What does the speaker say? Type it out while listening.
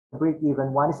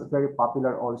break-even one is very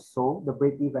popular also. The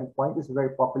break-even point is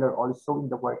very popular also in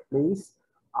the workplace.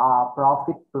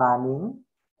 Profit planning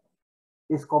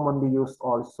is commonly used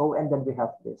also. And then we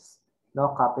have this,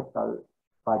 no, capital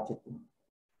budgeting.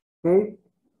 Okay?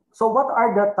 So what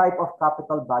are the type of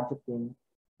capital budgeting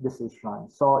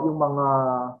decisions? So yung mga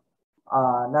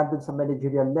nandun sa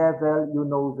managerial level, you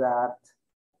know that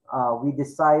we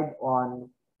decide on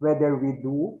whether we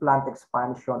do plant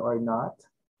expansion or not,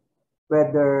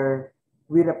 whether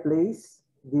we replace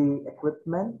the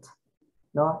equipment,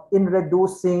 no, in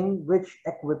reducing which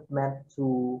equipment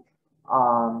to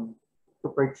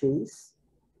purchase.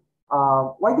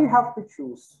 Why do you have to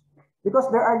choose?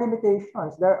 Because there are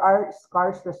limitations. There are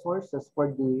scarce resources for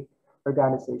the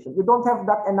organization. You don't have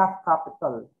that enough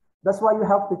capital. That's why you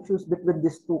have to choose between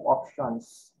these two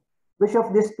options. Which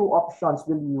of these two options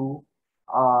will you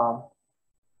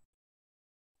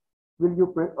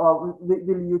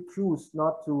choose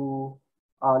not to?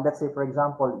 Let's say, for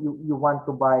example, you want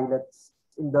to buy, let's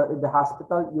in the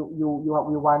hospital,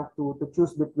 you want to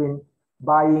choose between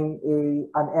buying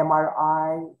an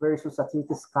MRI versus a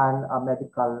CT scan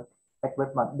medical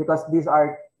equipment, because these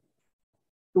are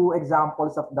two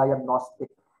examples of diagnostic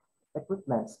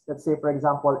equipments. Let's say, for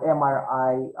example,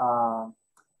 MRI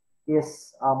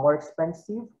is more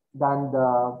expensive than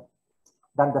the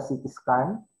CT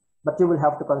scan, but you will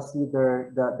have to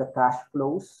consider the cash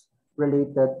flows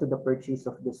related to the purchase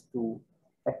of these two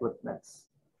equipments.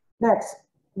 Next,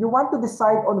 you want to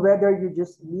decide on whether you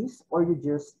just lease or you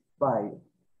just buy.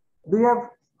 Do you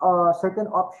have certain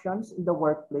options in the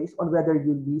workplace on whether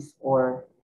you lease or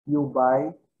you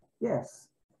buy? Yes.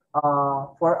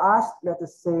 For us, let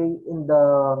us say in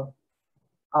the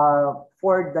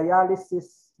for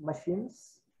dialysis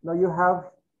machines, now you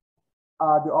have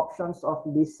the options of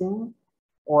leasing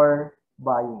or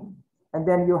buying. And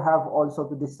then you have also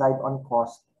to decide on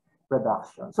cost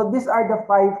reduction. So these are the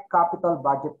 5 capital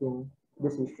budgeting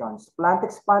decisions: plant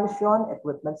expansion,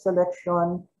 equipment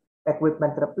selection,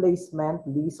 equipment replacement,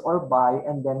 lease or buy,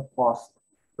 and then cost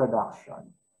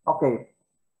reduction. Okay.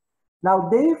 Now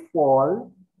they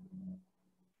fall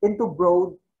into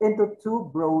two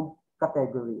broad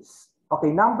categories.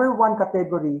 Okay, number 1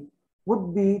 category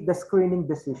would be the screening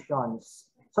decisions.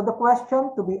 So the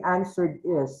question to be answered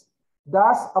is,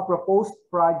 does a proposed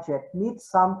project meet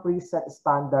some preset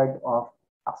standard of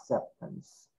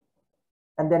acceptance?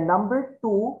 And then number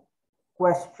 2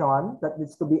 question that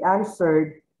needs to be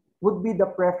answered would be the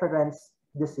preference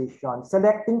decision,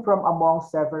 selecting from among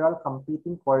several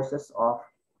competing courses of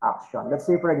action. Let's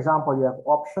say, for example, you have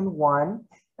option 1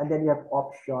 and then you have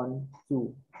option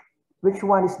 2. Which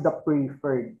one is the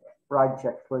preferred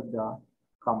project for the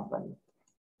company?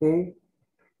 Okay.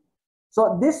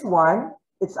 So this one,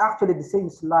 it's actually the same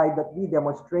slide that we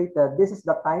demonstrated. This is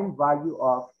the time value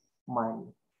of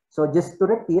money. So just to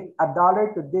repeat,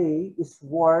 $1 today is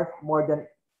worth more than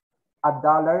 $1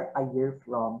 a year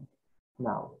from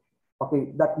now.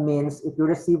 Okay, that means if you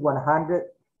receive $100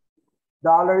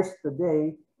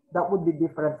 today, that would be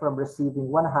different from receiving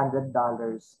 $100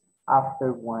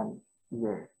 after 1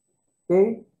 year.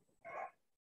 Okay?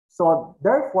 So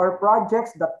therefore,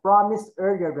 projects that promise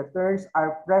earlier returns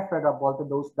are preferable to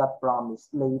those that promise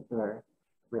later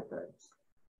returns.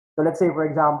 So let's say, for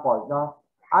example, no,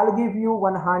 I'll give you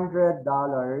 $100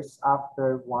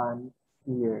 after 1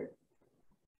 year.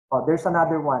 Oh, there's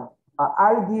another one.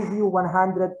 I'll give you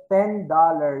 $110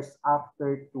 after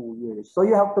 2 years. So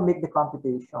you have to make the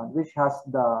computation, which has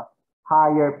the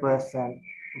higher present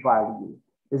value.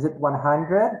 Is it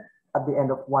 100 at the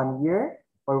end of 1 year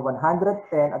or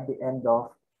 110 at the end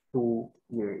of 2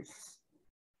 years?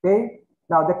 Okay.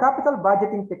 Now, the capital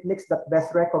budgeting techniques that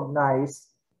best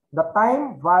recognize the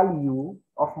time value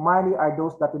of money are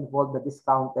those that involve the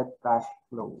discounted cash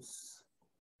flows.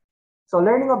 So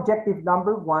learning objective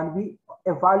number 1, we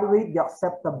evaluate the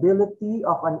acceptability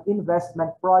of an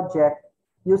investment project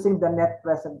using the net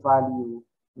present value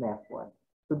method.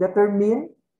 To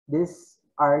determine, these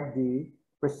are the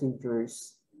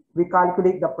procedures. We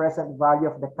calculate the present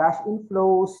value of the cash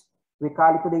inflows. We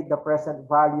calculate the present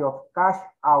value of cash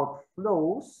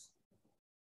outflows.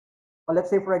 Well, let's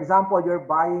say, for example, you're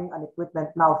buying an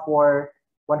equipment now for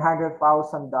 $100,000.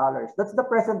 That's the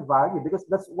present value because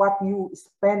that's what you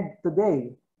spend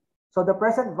today. So the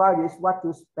present value is what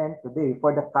you spend today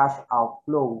for the cash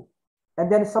outflow.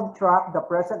 And then subtract the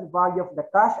present value of the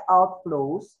cash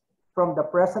outflows from the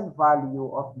present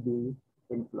value of the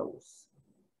inflows.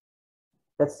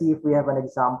 Let's see if we have an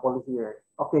example here.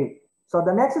 Okay, so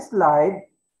the next slide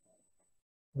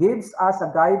gives us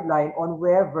a guideline on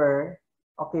whether,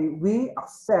 okay, we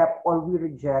accept or we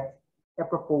reject a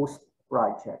proposed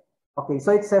project. Okay,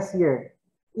 so it says here,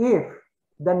 if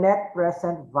the net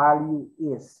present value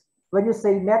is, when you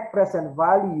say net present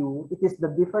value, it is the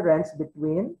difference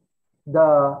between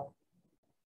the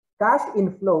cash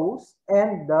inflows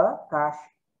and the cash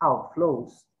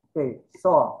outflows. Okay,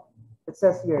 so it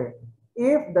says here,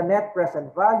 if the net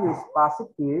present value is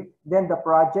positive, then the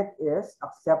project is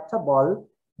acceptable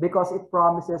because it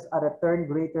promises a return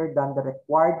greater than the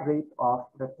required rate of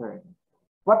return.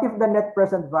 What if the net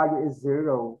present value is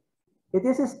zero? It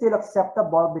is still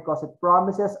acceptable because it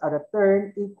promises a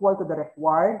return equal to the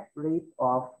required rate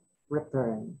of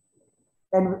return.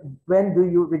 And when do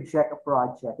you reject a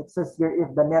project? It says here,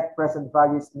 if the net present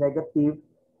value is negative,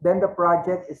 then the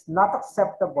project is not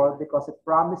acceptable because it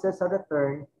promises a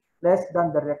return less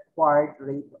than the required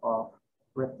rate of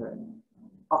return.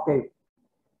 Okay,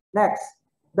 next,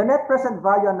 the net present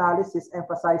value analysis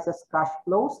emphasizes cash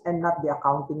flows and not the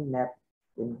accounting net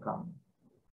income.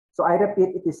 So I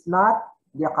repeat, it is not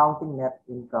the accounting net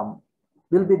income.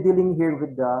 We'll be dealing here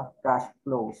with the cash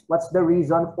flows. What's the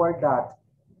reason for that?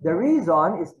 The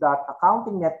reason is that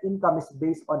accounting net income is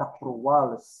based on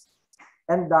accruals,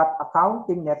 and that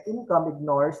accounting net income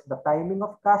ignores the timing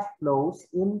of cash flows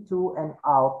into and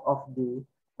out of the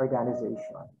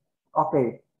organization.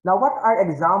 Okay, now what are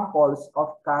examples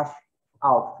of cash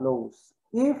outflows?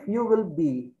 If you will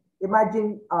be,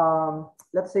 imagine,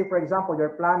 let's say, for example,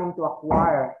 you're planning to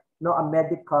acquire a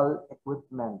medical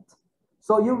equipment.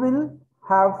 So you will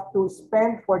have to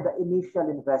spend for the initial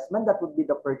investment, that would be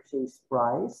the purchase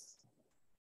price.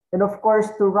 And of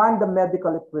course, to run the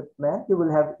medical equipment, you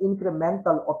will have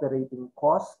incremental operating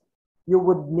costs. You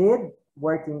would need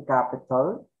working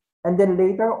capital. And then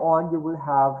later on, you will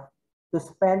have to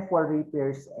spend for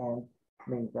repairs and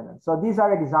maintenance. So these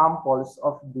are examples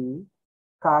of the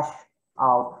cash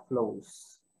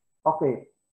outflows. Okay.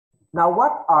 Now,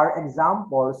 what are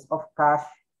examples of cash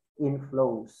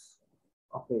inflows?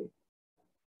 Okay.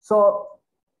 So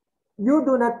you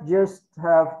do not just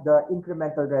have the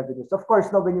incremental revenues. Of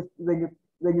course, now when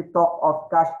you talk of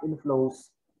cash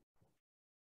inflows,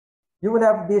 you will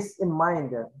have this in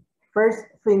mind. First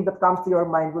thing that comes to your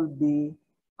mind will be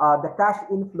the cash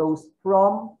inflows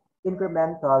from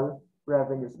incremental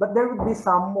revenues. But there would be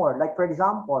some more. Like, for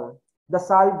example, the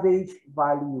salvage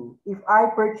value. If I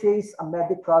purchase a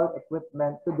medical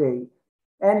equipment today,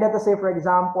 and let us say, for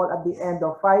example, at the end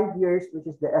of 5 years, which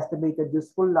is the estimated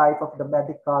useful life of the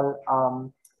medical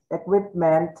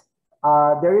equipment,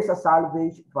 there is a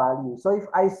salvage value. So if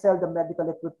I sell the medical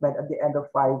equipment at the end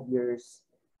of 5 years,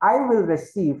 I will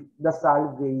receive the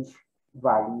salvage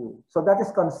value. So that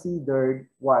is considered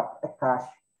what? A cash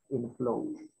inflow.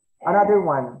 Another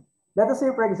one, let us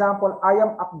say, for example, I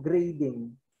am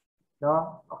upgrading.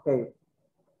 No? Okay.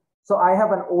 So I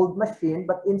have an old machine,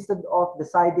 but instead of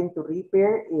deciding to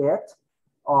repair it,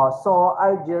 so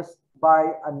I'll just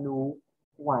buy a new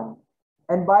one.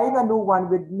 And buying a new one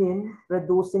would mean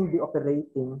reducing the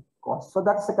operating cost. So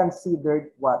that's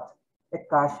considered what? A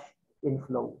cash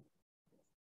inflow.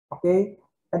 Okay?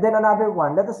 And then another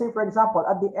one, let us say, for example,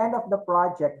 at the end of the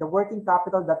project, the working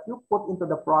capital that you put into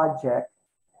the project,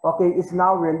 okay, is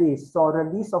now released. So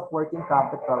release of working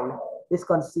capital is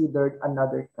considered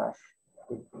another cash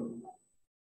inflow.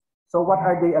 So what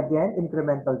are they again?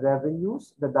 Incremental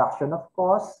revenues, reduction of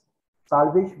costs,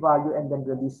 salvage value, and then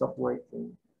release of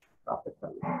working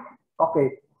capital.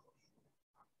 Okay.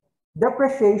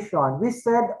 Depreciation. We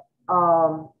said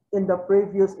in the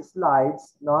previous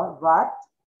slides, that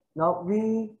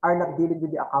we are not dealing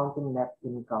with the accounting net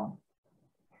income.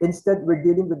 Instead, we're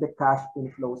dealing with the cash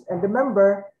inflows. And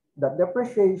remember that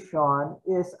depreciation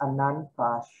is a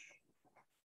non-cash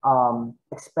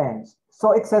expense.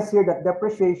 So it says here that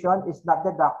depreciation is not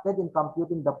deducted in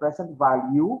computing the present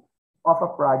value of a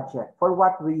project. For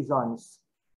what reasons?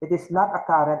 It is not a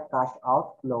current cash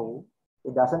outflow.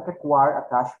 It doesn't require a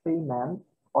cash payment,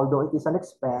 although it is an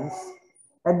expense.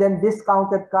 And then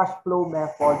discounted cash flow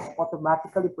methods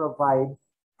automatically provide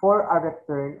for a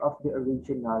return of the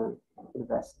original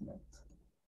investment.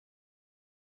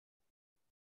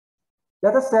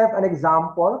 Let us have an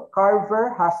example. Carver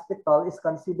Hospital is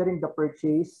considering the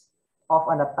purchase of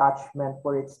an attachment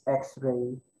for its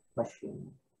X-ray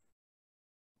machine.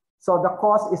 So the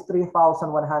cost is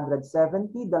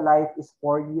 $3,170. The life is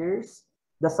 4 years.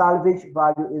 The salvage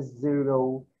value is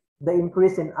 0. The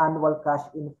increase in annual cash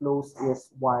inflows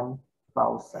is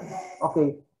 1,000.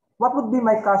 Okay, what would be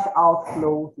my cash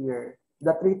outflow here?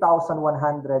 The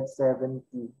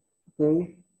 3,170.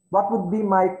 Okay, what would be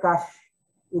my cash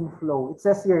inflow? It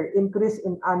says here, increase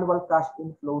in annual cash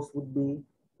inflows would be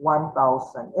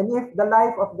 1,000. And if the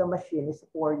life of the machine is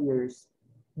 4 years,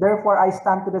 therefore I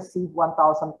stand to receive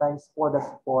 1,000 times 4,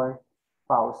 that's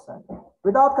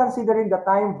Without considering the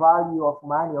time value of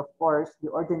money, of course, the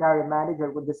ordinary manager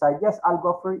would decide, yes, I'll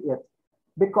go for it.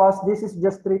 Because this is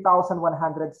just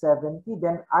 3,170,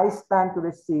 then I stand to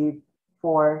receive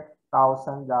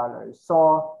 $4,000.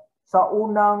 So, sa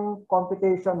unang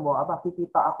computation mo,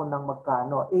 makikita ako ng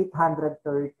magkano?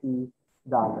 $830.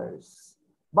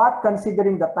 But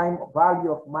considering the time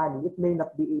value of money, it may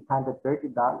not be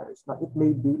 $830. No, it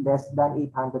may be less than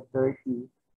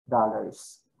 $830.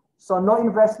 So no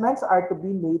investments are to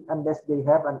be made unless they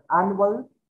have an annual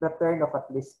return of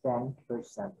at least 10%.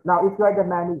 Now, if you are the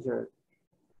manager,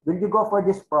 will you go for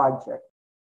this project?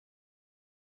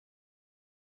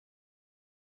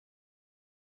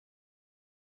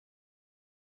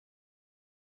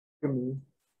 Me?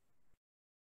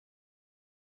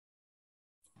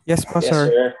 Yes, po, Yes, sir.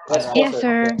 sir. Yes,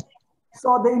 sir. Okay.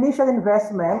 So the initial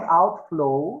investment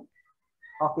outflow,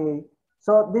 okay,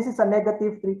 so this is a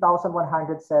negative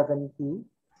 3,170.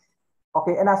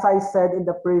 Okay, and as I said in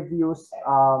the previous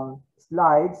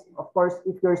slides, of course,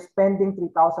 if you're spending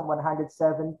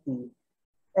 3,170,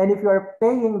 and if you're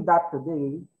paying that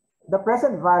today, the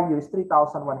present value is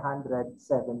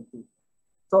 3,170.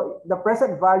 So the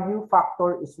present value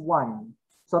factor is 1.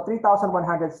 So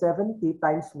 3,170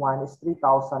 times 1 is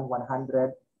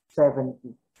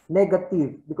 3,170.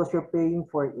 Negative because you're paying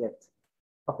for it.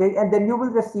 Okay, and then you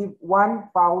will receive 1,000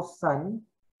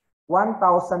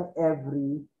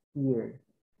 every year.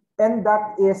 And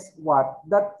that is what?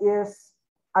 That is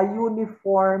a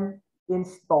uniform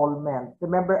installment.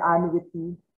 Remember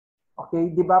annuity? Okay,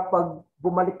 di ba pag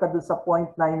bumalik ka dun sa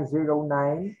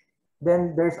 0.909,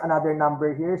 then there's another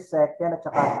number here, second at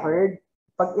saka third.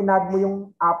 Pag inad mo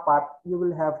yung apat, you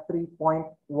will have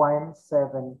 3.170.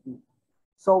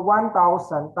 So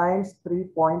 1,000 times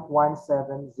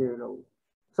 3.170.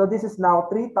 So this is now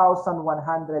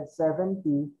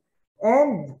 3,170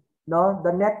 and no,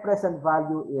 the net present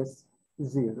value is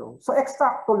 0. So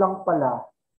eksakto lang pala.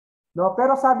 No,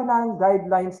 pero sabi na ng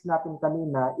guidelines natin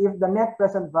kanina, if the net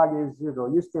present value is 0,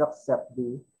 you still accept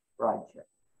the project.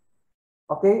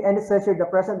 Okay, and it says here the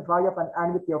present value of an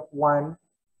annuity of 1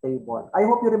 table. I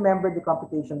hope you remember the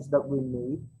computations that we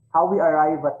made, how we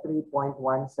arrive at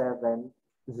 3.170.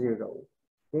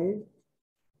 Okay.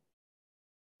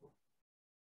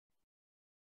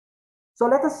 So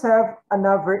let us have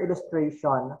another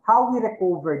illustration, how we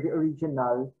recover the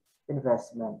original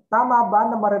investment. Tama ba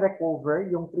na ma-recover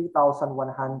yung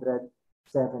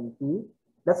 3,170?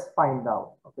 Let's find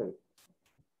out. Okay.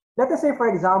 Let us say, for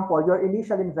example, your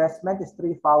initial investment is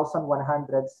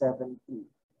 3,170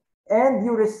 and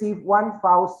you receive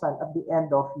 1,000 at the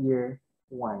end of year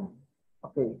 1.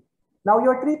 Okay. Now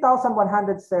your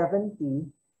 3,170,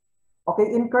 okay,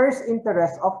 incurs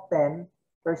interest of 10%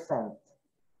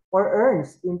 or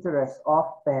earns interest of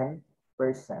 10%.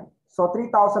 So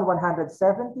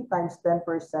 3,170 times 10%,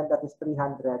 that is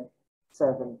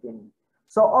 317.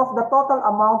 So of the total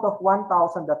amount of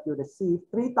 1,000 that you receive,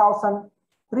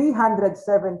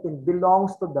 317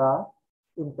 belongs to the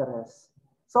interest.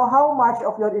 So how much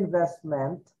of your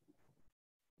investment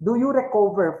do you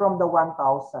recover from the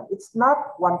 1,000? It's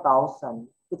not 1,000.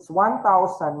 It's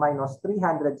 1,000 minus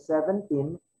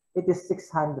 317. It is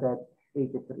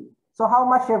 683. So how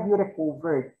much have you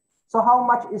recovered? So how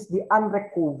much is the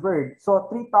unrecovered?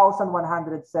 So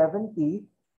 3,170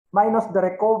 minus the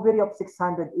recovery of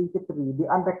 683, the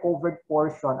unrecovered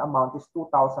portion amount is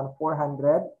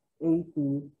 2,487.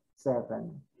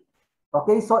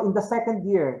 Okay, so in the second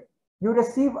year, you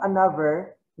receive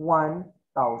another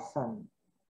 1,000.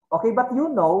 Okay, but you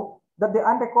know that the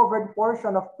unrecovered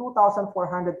portion of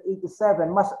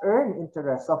 2,487 must earn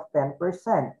interest of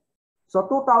 10%. So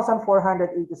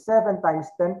 2,487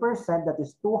 times 10%, that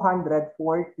is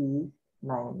 249.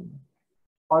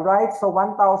 All right, so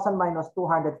 1,000 minus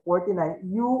 249,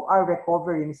 you are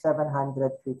recovering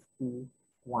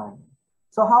 751.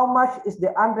 So how much is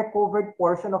the unrecovered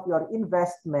portion of your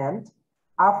investment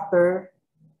after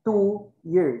 2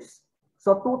 years?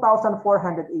 So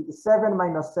 2,487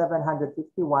 minus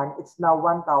 751, it's now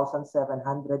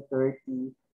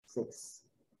 1,736.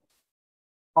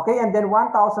 Okay, and then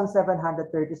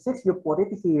 1,736, you put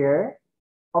it here.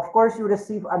 Of course, you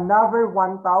receive another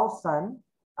 1,000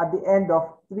 at the end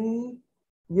of 3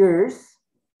 years.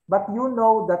 But you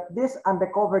know that this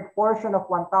unrecovered portion of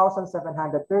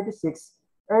 1,736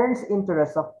 earns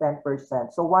interest of 10%.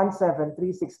 So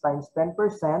 1,736 times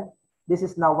 10%, this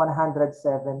is now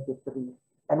 173.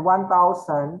 And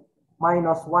 1,000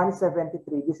 minus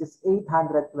 173, this is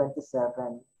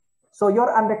 827. So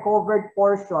your unrecovered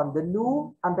portion, the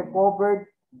new unrecovered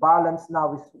balance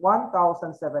now is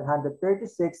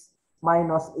 1,736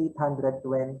 minus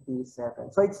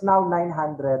 827. So it's now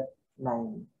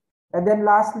 909. And then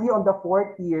lastly, on the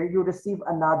fourth year, you receive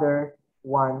another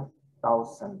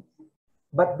 1,000.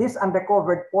 But this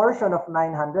unrecovered portion of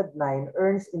 909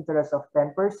 earns interest of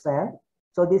 10%.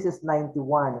 So this is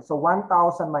 91. So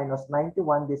 1,000 minus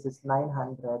 91, this is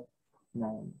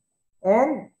 909.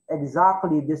 And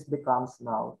exactly this becomes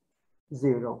now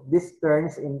 0. This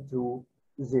turns into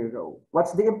 0.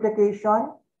 What's the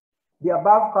implication? The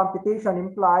above computation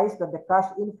implies that the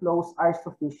cash inflows are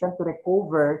sufficient to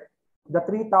recover the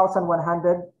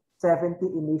 3,170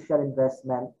 initial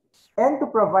investment and to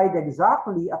provide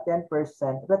exactly a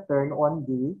 10% return on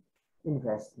the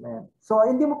investment. So,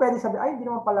 hindi mo pwede sabihin, ay, hindi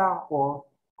naman pala ako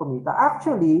kumita.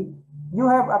 Actually, you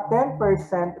have a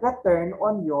 10% return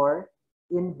on your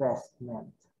investment.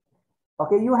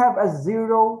 Okay, you have a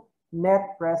 0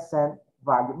 net present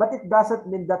value, but it doesn't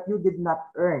mean that you did not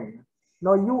earn.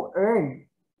 No, you earned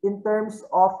in terms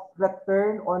of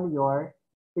return on your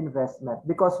investment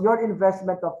because your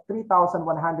investment of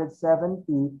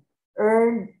 3,170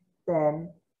 earned 10%.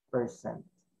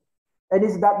 And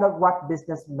is that not what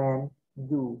businessmen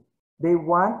do? They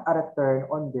want a return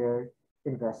on their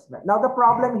investment. Now, the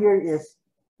problem here is,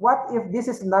 what if this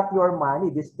is not your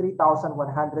money, this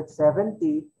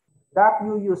 3,170 that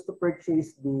you use to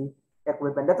purchase the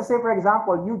equipment? Let us say, for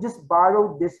example, you just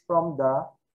borrowed this from the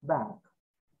bank.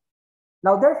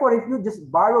 Now, therefore, if you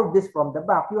just borrow this from the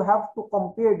bank, you have to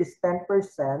compare this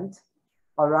 10%,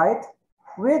 all right,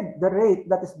 with the rate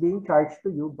that is being charged to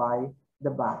you by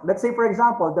the bank. Let's say, for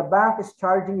example, the bank is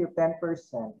charging you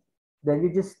 10%. Then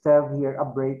you just have here a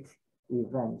break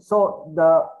even. So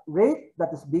the rate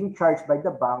that is being charged by the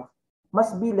bank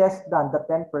must be less than the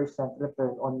 10%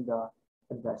 return on the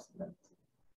investment.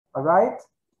 All right?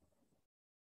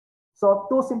 So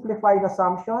two simplified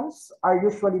assumptions are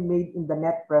usually made in the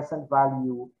net present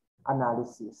value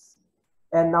analysis.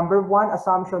 And number one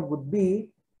assumption would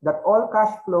be that all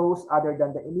cash flows other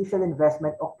than the initial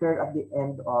investment occur at the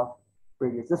end of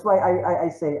periods. That's why I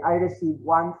say I receive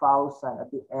 1,000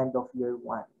 at the end of year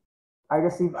 1. I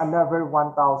receive another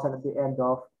 1,000 at the end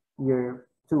of year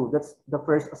 2. That's the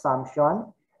first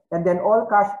assumption. And then all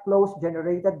cash flows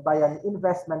generated by an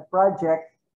investment project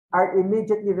are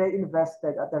immediately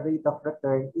reinvested at a rate of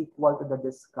return equal to the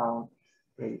discount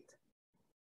rate.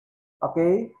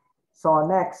 Okay? So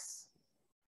next,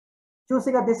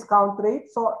 choosing a discount rate.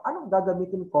 So anong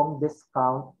gagamitin kong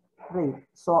discount rate?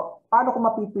 So paano ko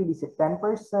mapipili si 10%,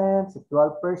 si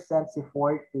 12%, si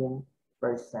 14%?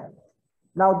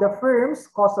 Now, the firm's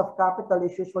cost of capital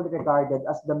is usually regarded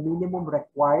as the minimum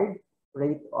required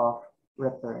rate of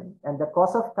return. And the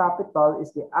cost of capital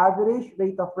is the average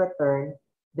rate of return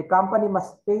the company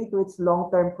must pay to its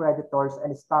long-term creditors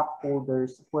and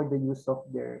stockholders for the use of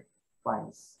their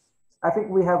funds. I think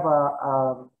we have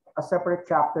a separate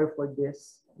chapter for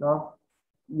this, no?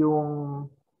 Yung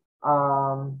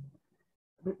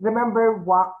remember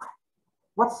WACC?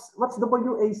 What's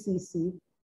WACC?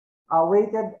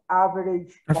 Weighted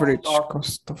average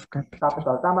cost of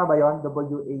capital. Tama ba yon?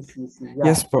 WACC.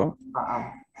 Yeah. Yes po.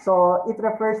 So it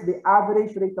refers the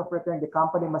average rate of return the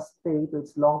company must pay to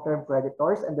its long-term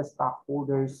creditors and the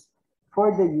stockholders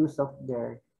for the use of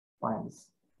their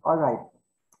funds. All right.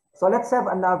 So let's have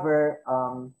another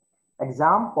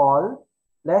example.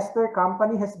 Lester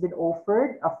Company has been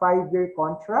offered a 5-year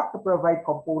contract to provide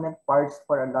component parts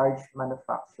for a large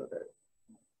manufacturer.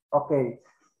 Okay.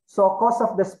 So cost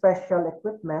of the special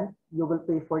equipment, you will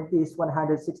pay for this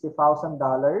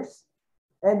 $160,000.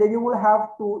 And then you will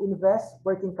have to invest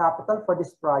working capital for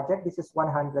this project. This is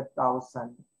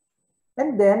 $100,000.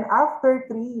 And then after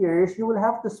 3 years, you will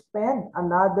have to spend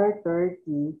another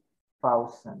 $30,000.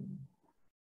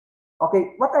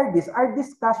 Okay, what are these? Are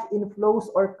these cash inflows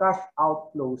or cash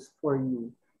outflows for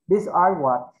you? These are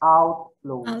what?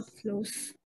 Outflows.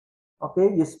 Outflows.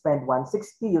 Okay, you spend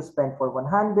 160, you spend for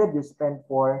 100, you spend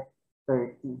for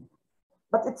 30.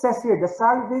 But it says here, the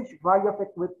salvage value of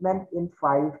equipment in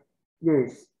 5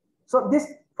 years. So this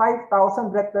 5,000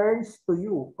 returns to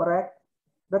you, correct?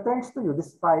 Returns to you,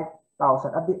 this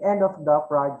 5,000 at the end of the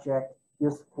project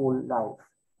useful life.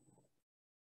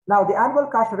 Now, the annual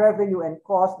cash revenue and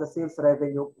cost, the sales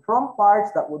revenue from parts,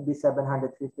 that would be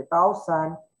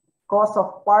 750,000. Cost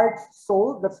of parts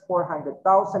sold, that's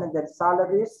 400,000. And then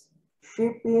salaries,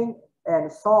 shipping,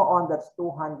 and so on, that's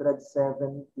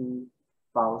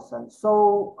 270,000.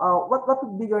 So what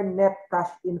would be your net cash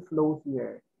inflow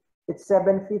here? It's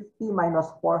 750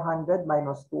 minus 400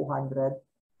 minus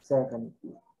 270.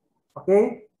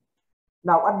 Okay?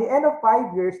 Now, at the end of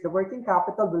 5 years, the working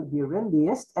capital will be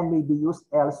released and may be used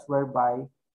elsewhere by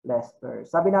Lester.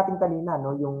 Sabi natin kanina,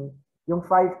 no, yung yung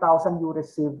 5,000 you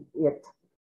receive it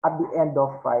at the end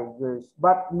of 5 years.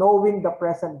 But knowing the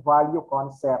present value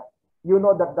concept, you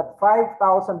know that that 5,000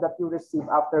 that you receive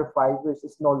after 5 years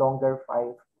is no longer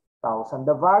 5,000.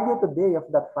 The value today of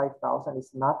that 5,000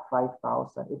 is not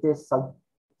 5,000. It is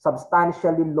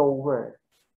substantially lower.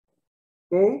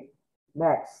 Okay,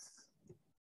 next.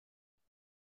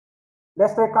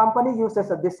 Lester Company uses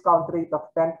a discount rate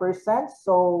of 10%.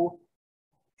 So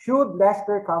should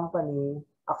Lester Company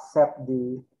accept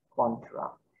the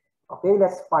contract? Okay,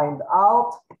 let's find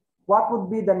out what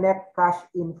would be the net cash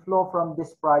inflow from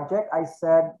this project. I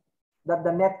said that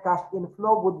the net cash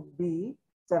inflow would be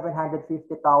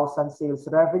 750,000 sales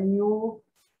revenue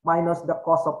minus the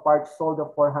cost of parts sold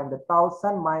of 400,000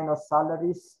 minus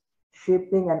salaries,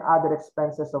 shipping, and other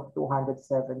expenses of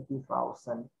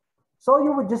 270,000. So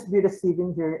you would just be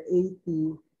receiving here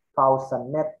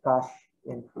 80,000 net cash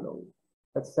inflow.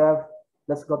 Let's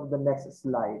go to the next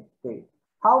slide. Okay.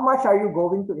 How much are you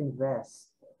going to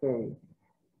invest? Okay.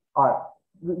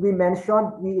 We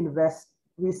mentioned we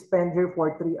spend here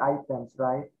for 3 items,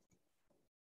 right?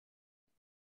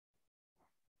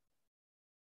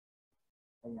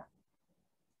 Ayan.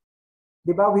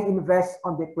 Diba, we invest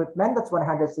on the equipment, that's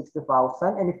 160,000.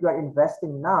 And if you are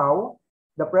investing now,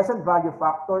 the present value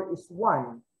factor is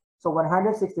 1. So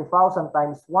 160,000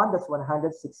 times 1, that's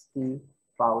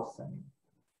 160,000.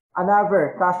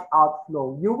 Another cash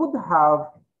outflow, you would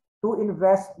have to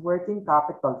invest working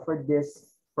capital for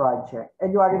this project.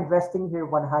 And you are investing here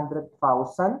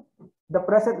 100,000. The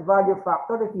present value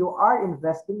factor, if you are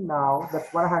investing now,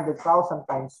 that's 100,000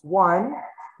 times 1,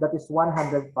 that is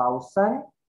 100,000.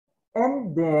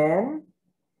 And then,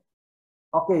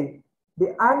 okay,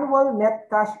 the annual net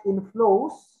cash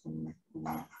inflows,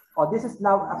 this is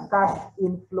now a cash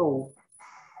inflow.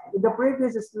 In the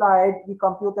previous slide, we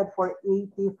computed for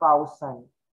 80,000.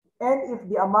 And if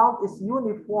the amount is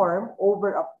uniform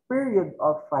over a period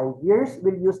of 5 years,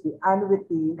 we'll use the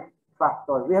annuity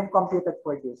factor. We have computed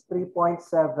for this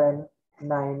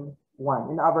 3.791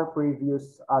 in our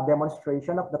previous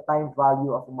demonstration of the time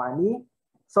value of money.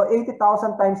 So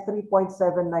 80,000 times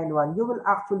 3.791, you will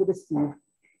actually receive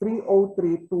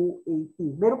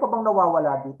 303,280. Meron pa bang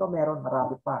nawawala dito? Meron,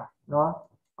 marami pa, no?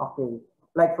 Okay.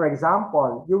 Like for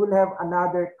example, you will have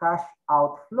another cash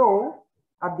outflow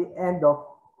at the end of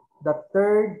the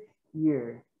 3rd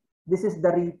year. This is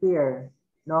the repair,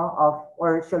 no,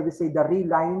 or shall we say the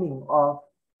relining of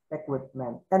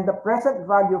equipment. And the present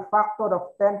value factor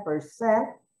of 10%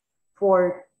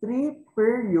 for 3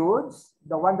 periods,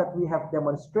 the one that we have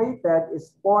demonstrated,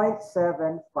 is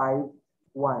 0.751.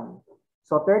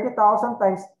 So 30,000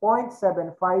 times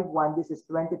 0.751, this is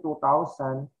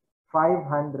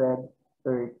 22,530.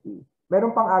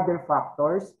 Meron pang other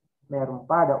factors, meron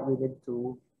pa that we need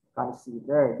to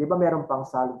consider. Di ba meron pang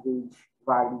salvage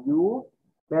value,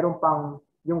 meron pang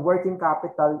yung working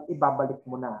capital, ibabalik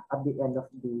mo na at the end of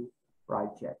the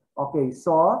project. Okay,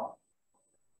 so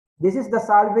this is the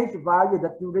salvage value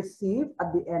that you receive at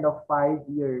the end of 5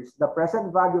 years. The present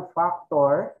value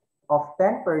factor of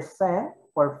 10%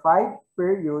 for 5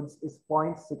 periods is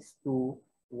 0.621.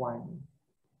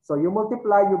 So you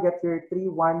multiply, you get here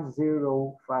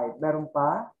 3105. Meron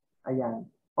pa? Ayan.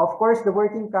 Of course, the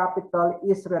working capital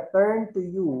is returned to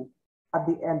you at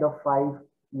the end of 5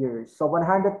 years. So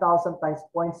 100,000 times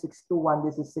 0.621,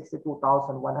 this is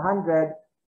 62,100.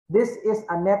 This is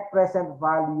a net present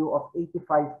value of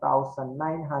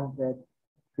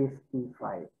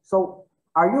 85,955. So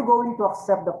are you going to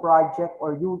accept the project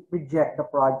or you reject the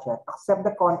project? Accept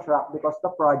the contract because the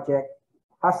project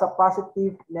has a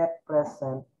positive net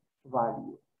present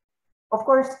value. Of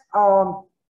course,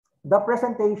 the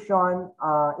presentation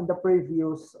in the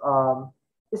previous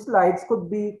slides could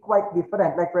be quite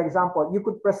different. Like for example, you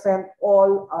could present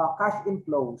all cash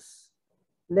inflows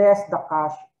less the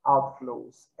cash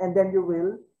outflows. And then you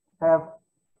will have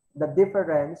the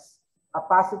difference, a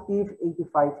positive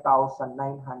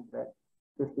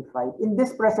 85,955. In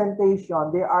this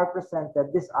presentation, they are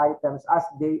presented, these items, as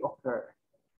they occur.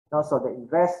 Now, so the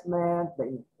investment,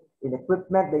 in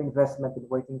equipment, the investment in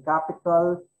working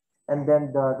capital, and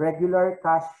then the regular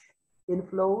cash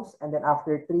inflows. And then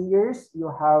after 3 years, you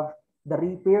have the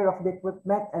repair of the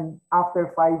equipment. And after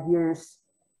 5 years,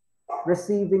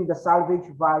 receiving the salvage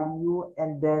value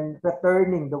and then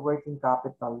returning the working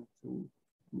capital to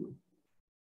you.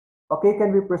 Okay,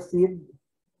 can we proceed?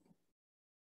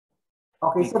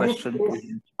 Okay, so this is,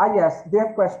 yes, do you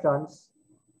have questions?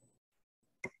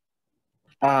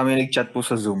 May nag-chat po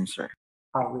sa Zoom, sir.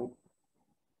 Wait.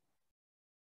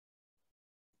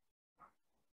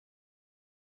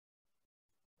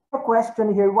 a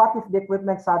question here, what if the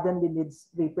equipment suddenly needs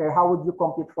repair? How would you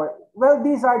compute for it? Well,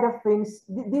 these are the things,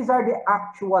 these are the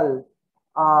actual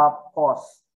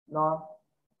costs. No?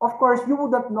 Of course, you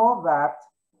wouldn't know that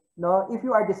no, if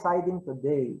you are deciding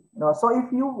today. No? So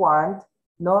if you want,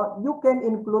 no, you can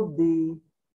include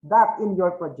that in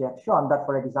your projection that,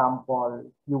 for example,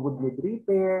 you would need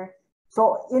repair.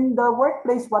 So in the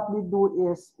workplace, what we do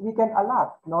is we can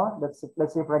allot, no? Let's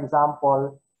say, for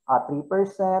example,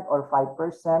 3% or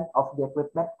 5% of the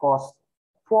equipment cost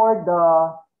for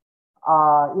the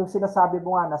yung sinasabi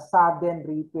mo nga na sudden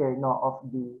repair no of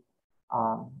the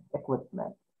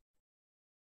equipment.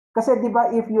 Kasi di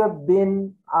ba if you have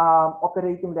been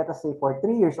operating, let us say, for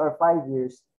 3 years or 5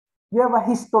 years, you have a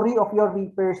history of your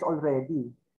repairs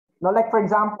already. No, like for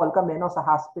example, kami no sa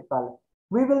hospital,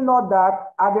 we will know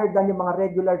that other than yung mga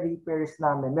regular repairs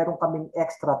namin, meron kaming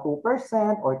extra 2%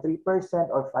 or 3%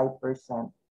 or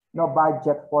 5% no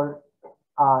budget for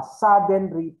sudden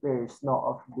repairs no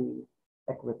of the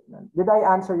equipment. Did I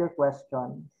answer your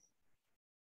question?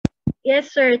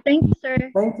 Yes, sir. Thank you,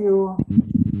 sir. Thank you.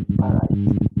 All right.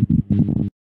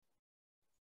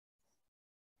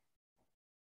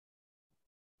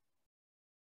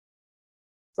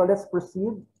 So let's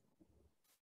proceed.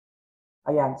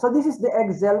 Ayan. So this is the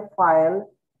Excel file.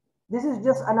 This is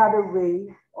just another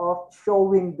way of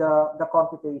showing the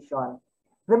computation.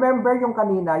 Remember yung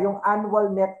kanina, yung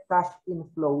annual net cash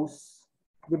inflows,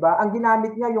 di ba? Ang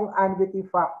ginamit niya yung annuity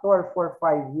factor for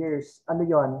 5 years. Ano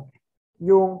yon?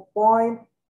 Yung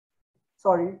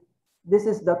this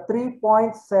is the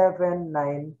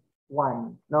 3.791.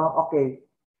 No? Okay.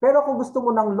 Pero kung gusto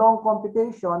mo ng long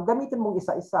computation, gamitin mong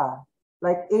isa-isa.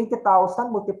 Like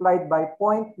 80,000 multiplied by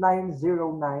 0.909.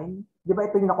 Di ba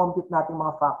ito yung na-compute natin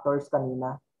mga factors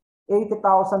kanina?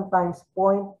 80,000 times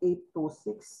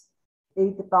 0.826.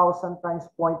 80,000 times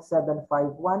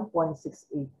 0.751,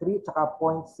 0.683, tsaka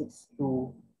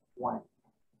 0.621.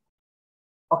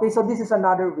 Okay, so this is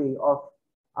another way of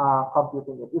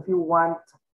computing it. If you want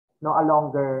a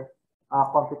longer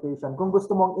computation, kung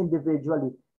gusto mong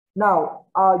individually. Now,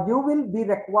 you will be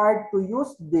required to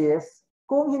use this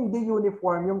kung hindi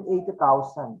uniform yung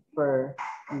 80,000 per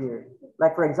year.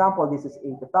 Like for example, this is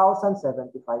 80,000,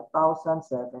 75,000,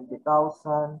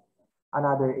 70,000,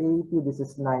 another 80, this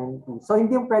is 90. So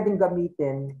hindi yung pwedeng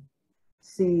gamitin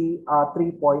si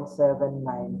 3.791.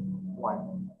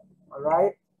 All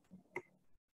right?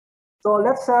 So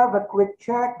let's have a quick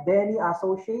check. Denny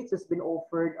Associates has been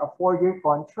offered a 4-year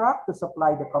contract to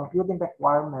supply the computing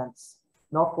requirements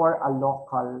for a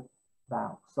local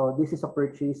bank. So this is a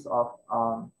purchase of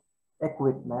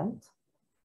equipment.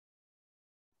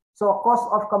 So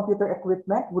cost of computer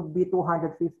equipment would be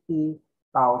 250,000.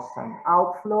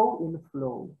 Outflow,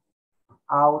 inflow,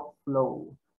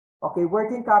 outflow. Okay,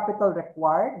 working capital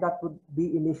required, that would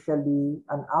be initially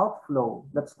an outflow.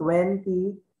 That's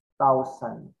 20,000.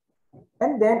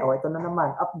 And then, ito na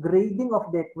naman, upgrading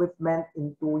of the equipment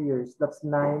in 2 years, that's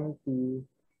 90,000.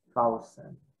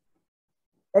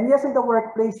 And yes, in the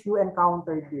workplace, you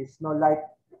encounter this, no? Like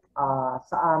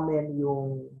sa amin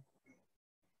yung,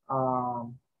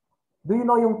 do you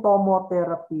know yung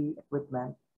tomotherapy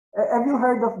equipment? Have you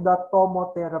heard of the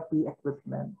tomotherapy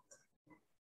equipment?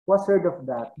 What's heard of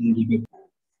that?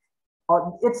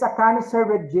 It's a cancer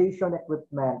radiation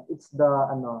equipment. It's the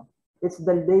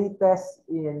latest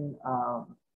in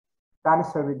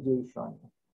cancer radiation.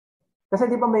 Kasi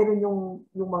di ba mayroon yung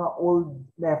mga old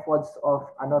methods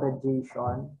of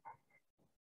radiation.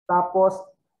 Tapos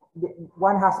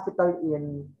one hospital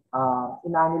in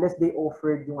Angeles, they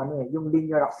offered yung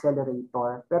linear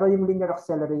accelerator. Pero yung linear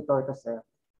accelerator kasi,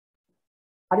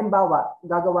 halimbawa,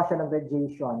 gagawa siya ng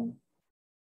radiation.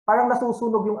 Parang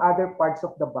nasusunog yung other parts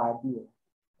of the body.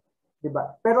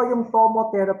 Diba? Pero yung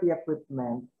tomotherapy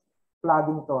equipment,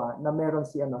 plugging to na meron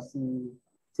si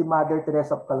Mother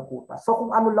Teresa of Calcutta. So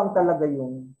kung ano lang talaga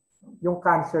yung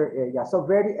cancer area. So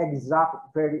very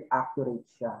exact, very accurate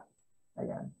siya.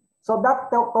 Ayan. So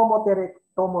that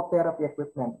tomotherapy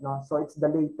equipment, no? So it's the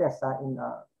latest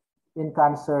in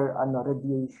cancer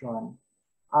radiation.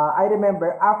 I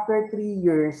remember after 3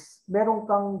 years, meron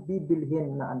kang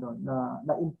bibilhin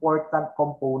na important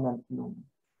component ng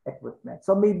equipment.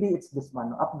 So maybe it's this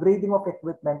one, upgrading of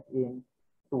equipment in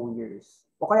 2 years.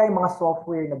 O kaya yung mga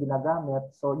software na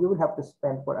ginagamit, so you will have to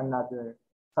spend for another,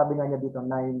 sabi nga niya dito,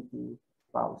 90,000.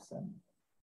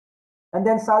 And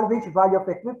then salvage value of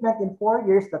equipment in 4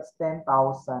 years, that's 10,000.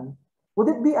 Would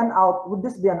this be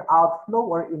an outflow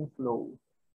or inflow?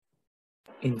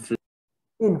 Inflow.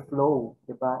 Inflow,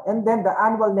 diba? And then the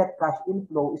annual net cash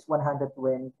inflow is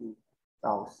 120,000.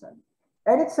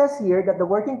 And it says here that the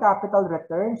working capital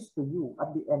returns to you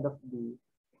at the end of the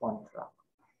contract.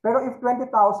 Pero if 20,000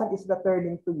 is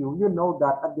returning to you, you know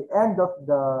that at the end of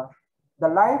the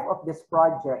life of this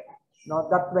project,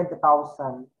 that 20,000,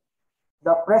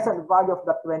 the present value of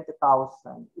the 20,000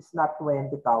 is not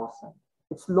 20,000.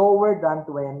 It's lower than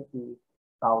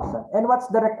 20,000. And what's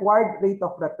the required rate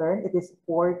of return? It is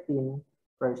 14%.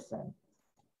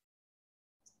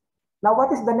 Now,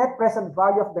 what is the net present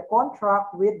value of the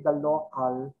contract with the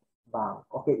local bank?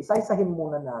 Okay, isa-isahin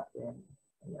muna natin.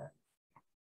 Ayan.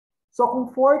 So,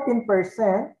 kung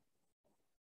 14%,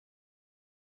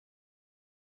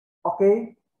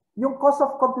 okay, yung cost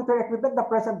of computer equipment, the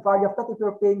present value of that, if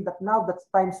you're paying that now, that's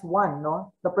times 1,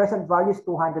 no? The present value is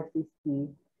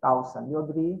 250,000. You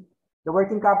agree? The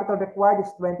working capital required is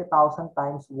 20,000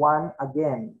 times 1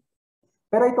 again.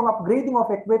 Pero itong upgrading of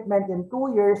equipment in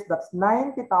 2 years, that's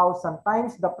 90,000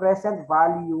 times the present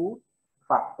value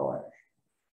factor.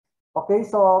 Okay,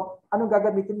 so anong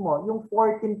gagamitin mo? Yung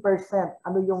 14%,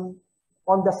 ano yung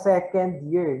on the second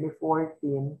year ni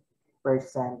 14%.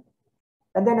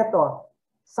 And then ito,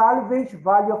 salvage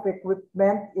value of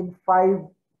equipment in 4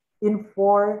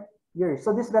 years.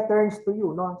 So this returns to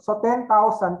you, no? So 10,000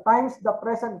 times the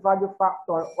present value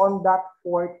factor on that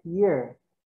 4th year.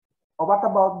 O what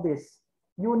about this?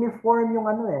 Uniform yung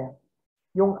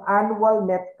yung annual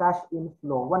net cash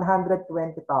inflow, 120,000.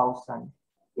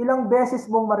 Ilang beses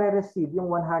mong mare-receive yung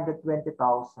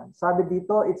 120,000? Sabi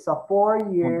dito, it's a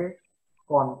 4-year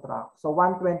contract. So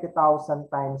 120,000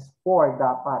 times 4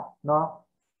 dapat, no?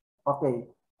 Okay.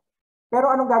 Pero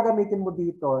anong gagamitin mo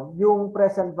dito? Yung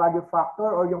present value factor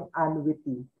or yung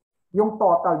annuity? Yung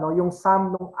total, no? Yung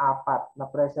sum ng 4 na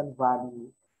present value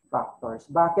factors.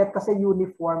 Bakit? Kasi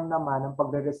uniform naman ang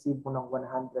pagre-receive mo ng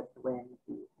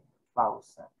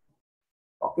 120,000.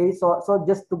 Okay, so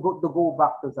just to go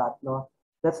back to that, no?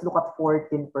 Let's look at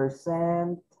 14%.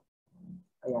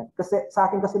 Ayan. Kasi sa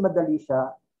akin kasi madali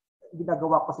siya.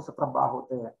 Ginagawa ko sa trabaho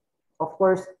to. Of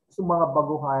course, sa mga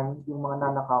baguhan, yung mga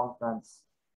non-accountants,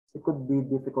 it could be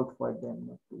difficult for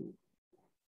them to.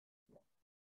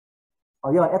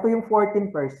 O yun, ito yung 14%.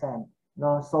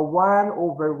 No? So 1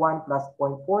 over 1 plus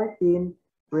 0.14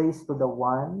 raised to the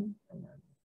 1.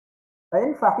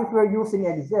 In fact, if you're using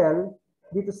Excel,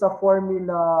 dito sa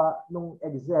formula ng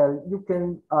Excel, you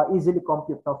can easily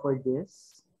compute na for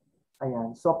this.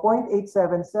 Ayan. So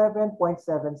 0.877,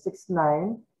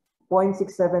 0.769,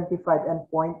 0.675, and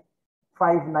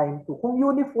 0.592. Kung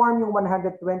uniform yung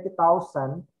 120,000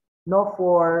 no,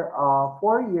 for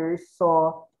 4 years,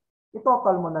 so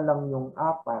i-total mo na lang yung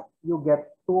 4, you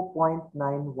get 2.914.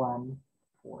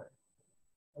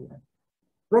 Ayan.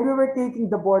 When we were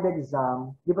taking the board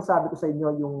exam, di ba sabi ko sa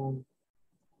inyo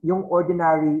yung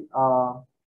ordinary,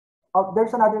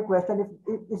 there's another question,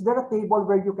 is there a table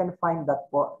where you can find that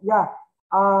po? Yeah,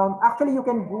 actually you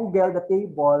can Google the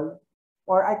table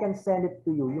or I can send it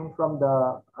to you, yung from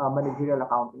the managerial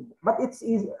accounting. But it's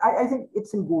easy, I think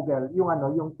it's in Google,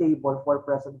 yung table for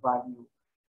present value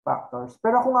factors.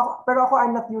 Pero ako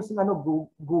I'm not using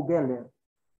Google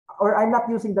or I'm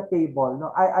not using the table,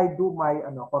 no? I do my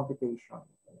computation.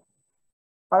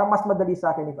 Para mas madali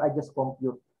sa akin if I just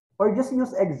compute. Or just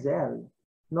use Excel.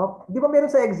 No? Di ba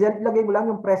meron sa Excel, ilagay mo lang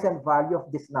yung present value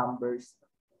of these numbers.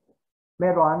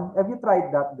 Meron? Have you tried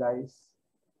that, guys?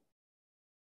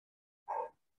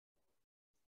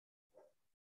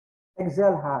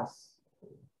 Excel has.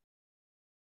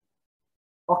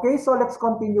 Okay, so let's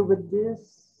continue with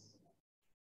this.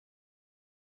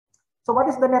 So what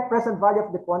is the net present value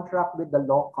of the contract with the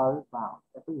local bank?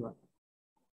 Ito yun.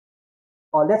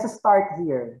 Oh, let's start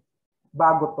here.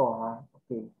 Bago to, ha?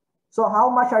 Okay. So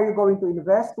how much are you going to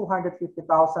invest? 250,000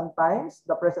 times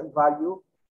the present value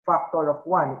factor of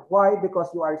 1. Why?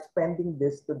 Because you are spending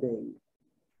this today.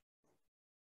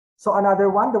 So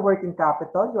another one, the working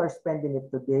capital, you are spending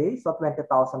it today. So 20,000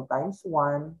 times 1.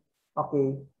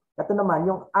 Okay. Ito naman,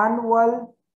 yung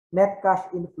annual net cash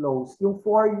inflows, yung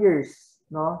 4 years,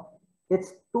 no?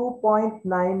 It's 2.914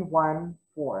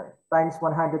 times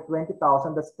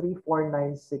 120,000, that's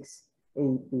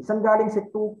 3,496.80. Saan galing si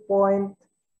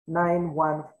 2.914?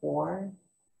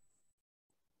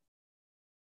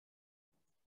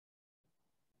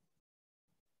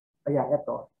 Ayan,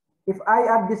 ito. If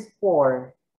I add this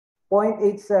 4,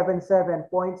 0.877,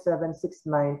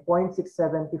 0.769,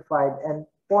 0.675, and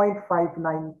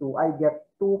 0.592, I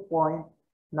get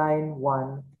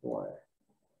 2.914.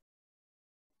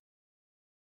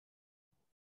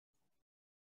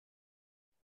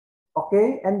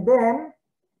 Okay, and then,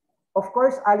 of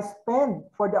course, I'll spend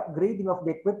for the upgrading of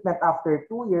the equipment after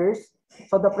 2 years.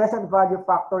 So the present value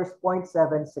factor is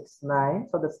 0.769.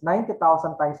 So that's 90,000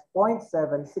 times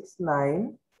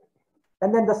 0.769. And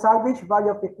then the salvage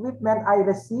value of equipment, I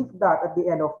received that at the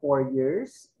end of 4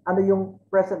 years. Ano yung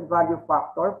present value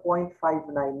factor?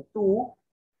 0.592.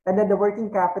 And then the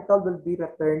working capital will be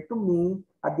returned to me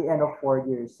at the end of 4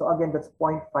 years. So again, that's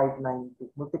 0.592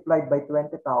 multiplied by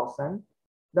 20,000.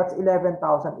 That's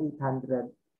 11,840.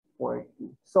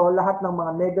 So lahat ng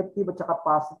mga negative at saka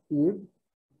positive,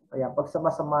 ayan, pag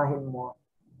samasamahin mo,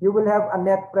 you will have a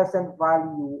net present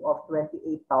value of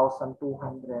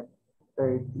 28,230.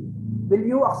 Will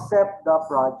you accept the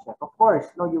project? Of course,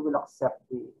 no, you will accept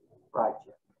the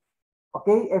project.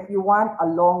 Okay, if you want a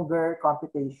longer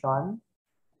computation,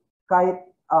 kahit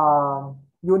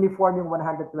uniform yung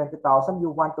 120,000, you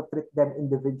want to treat them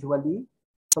individually.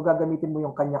 So gagamitin mo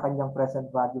yung kanya-kanyang present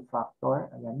value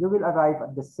factor. Ayan, you will arrive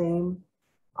at the same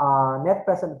net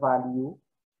present value,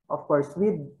 of course,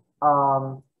 with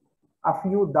a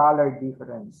few dollar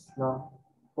difference. No?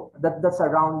 That's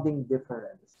a rounding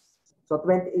difference. So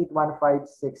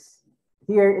 28,156.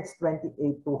 Here it's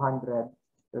 28,230.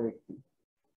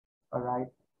 All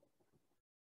right.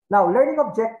 Now, learning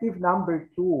objective number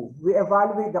 2, we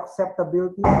evaluate the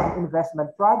acceptability of an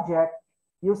investment project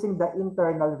using the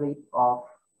internal rate of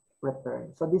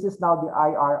return. So this is now the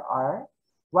IRR.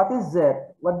 What is it?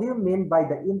 What do you mean by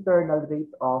the internal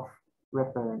rate of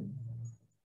return?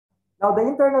 Now, the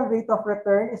internal rate of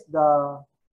return is the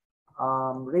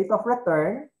rate of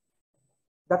return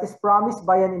that is promised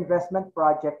by an investment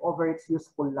project over its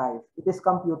useful life. It is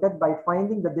computed by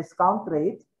finding the discount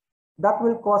rate that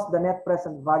will cause the net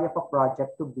present value of a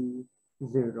project to be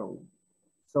 0.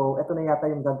 So, ito na yata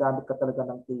yung gagamit ka talaga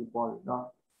ng table.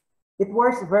 No? It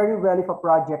works very well if a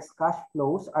project's cash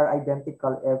flows are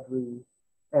identical every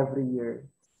year.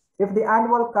 If the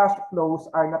annual cash flows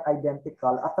are not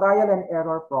identical, a trial and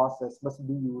error process must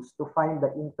be used to find the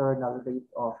internal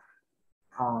rate of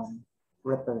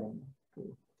return. Okay.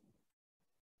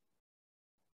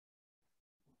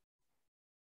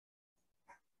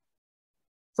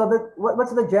 So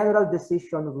what's the general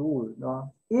decision rule?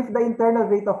 No? If the internal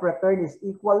rate of return is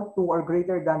equal to or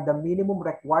greater than the minimum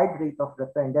required rate of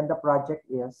return, then the project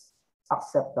is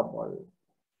acceptable.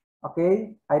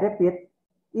 Okay, I repeat,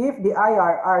 if the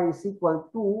IRR is equal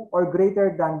to or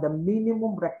greater than the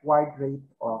minimum required rate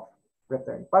of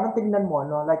return. Parang tingnan mo,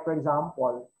 no? Like for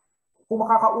example, kung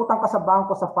makakautang ka sa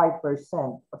bangko sa 5%,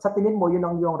 at sa tingin mo, yun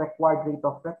ang yung required rate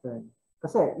of return.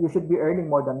 Kasi you should be earning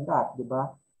more than that, di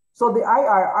ba? So the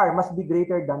IRR must be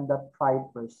greater than that 5%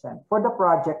 for the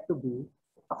project to be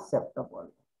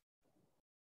acceptable.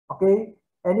 Okay?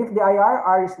 And if the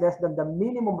IRR is less than the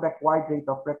minimum required rate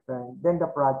of return, then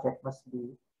the project must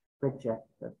be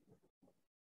rejected.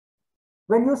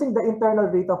 When using the internal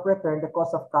rate of return, the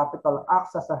cost of capital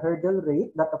acts as a hurdle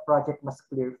rate that a project must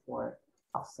clear for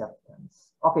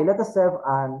acceptance. Okay, let us have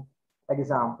an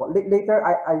example. Later,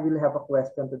 I will have a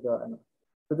question to the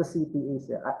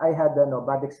CPAs. I had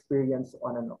bad experience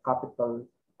on capital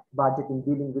budgeting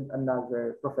dealing with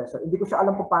another professor. Hindi ko siya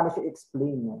alam kung paano siya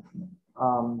explain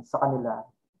sa kanila.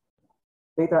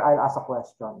 Later, I'll ask a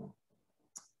question.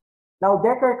 Now,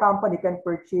 Decker Company can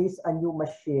purchase a new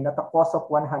machine at a cost of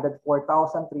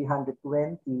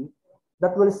 $104,320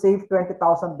 that will save $20,000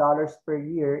 per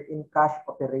year in cash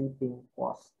operating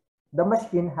costs. The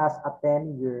machine has a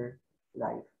 10-year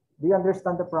life. Do you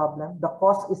understand the problem? The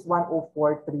cost is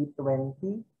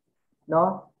 $104,320,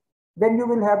 no? Then you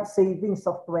will have savings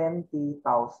of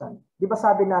 $20,000. Di ba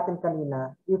sabi natin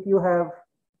kanina, if you have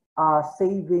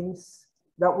savings,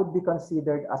 that would be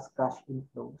considered as cash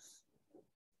inflows.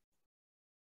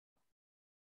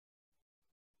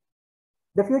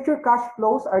 The future cash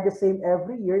flows are the same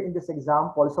every year in this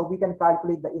example, so we can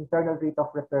calculate the internal rate of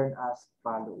return as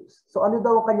follows. So ano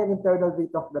daw kanyang internal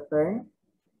rate of return?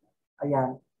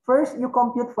 Ayan. First, you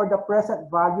compute for the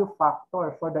present value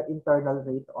factor for the internal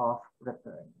rate of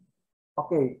return.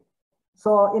 Okay.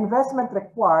 So investment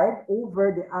required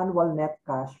over the annual net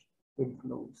cash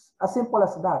inflows. As simple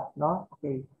as that, no?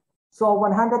 Okay. So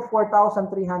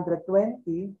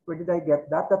 104,320, where did I get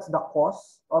that? That's the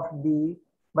cost of the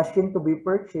machine to be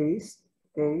purchased,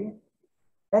 okay?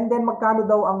 And then magkano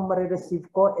daw ang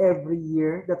marireceive ko every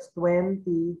year? That's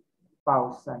 20,000.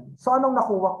 So anong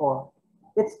nakuha ko?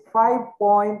 It's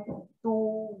 5.216.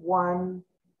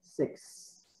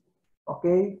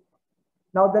 Okay?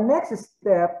 Now the next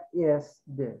step is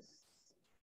this.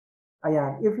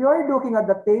 Ayan, if you are looking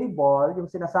at the table, yung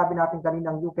sinasabi natin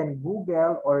kaninang you can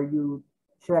Google or you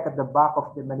check at the back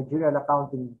of the managerial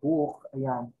accounting book,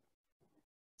 ayan.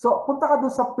 So, punta ka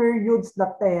dun sa periods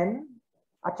na 10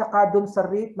 at saka dun sa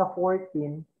rate na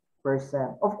 14%.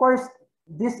 Of course,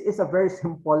 this is a very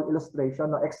simple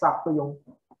illustration. No? Eksakto yung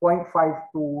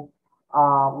 0.52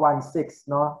 0.516,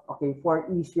 no? Okay, for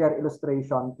easier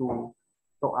illustration to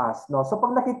us, no? So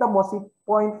pag nakita mo si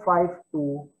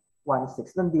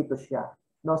 0.5216, nandito siya,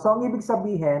 no? So ang ibig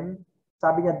sabihin,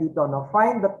 sabi niya dito, no,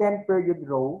 find the 10 period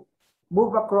row,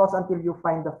 move across until you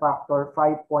find the factor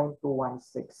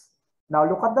 5.216. Now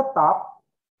look at the top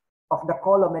of the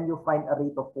column and you find a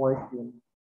rate of 14%,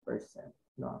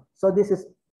 no? So this is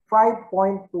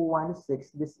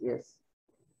 5.216. This is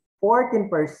 14%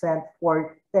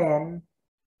 for 10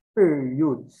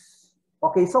 periods.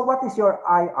 Okay, so what is your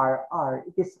IRR?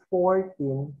 It is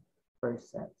 14%.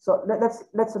 So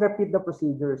let's repeat the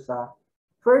procedures.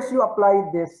 First, you apply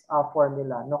this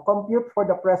formula. No, compute for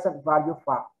the present value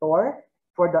factor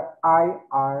for the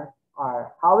IRR.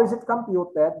 How is it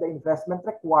computed? The investment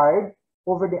required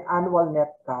over the annual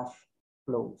net cash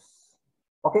flows.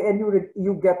 Okay, and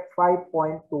you get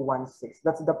 5.216.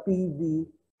 That's the PV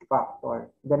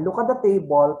factor. Then look at the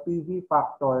table. PV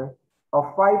factor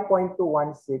of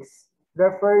 5.216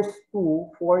 refers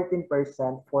to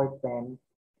 14% for 10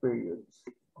 periods.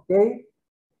 Okay?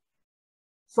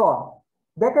 So,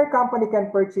 Decker Company can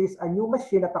purchase a new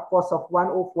machine at a cost of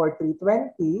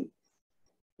 104,320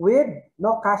 with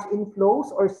no cash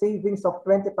inflows or savings of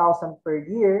 20,000 per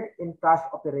year in cash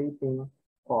operating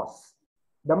costs.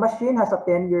 The machine has a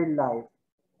 10-year life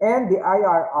and the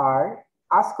IRR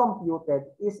as computed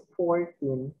is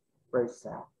 14%.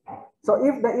 So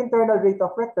if the internal rate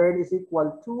of return is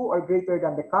equal to or greater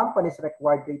than the company's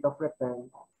required rate of return,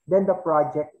 then the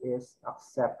project is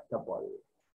acceptable.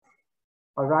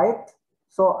 All right?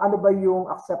 So ano ba yung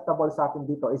acceptable sa atin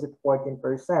dito? Is it 14%?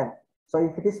 So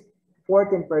if it is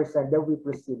 14%, then we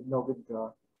proceed now with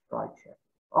the project.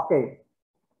 Okay.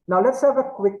 Now let's have a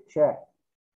quick check.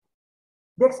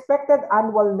 The expected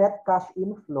annual net cash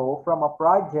inflow from a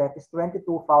project is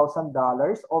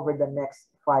 $22,000 over the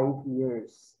next 5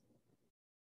 years.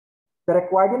 The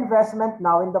required investment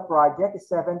now in the project is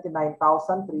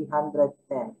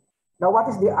 $79,310. Now, what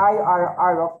is the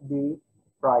IRR of the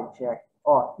project?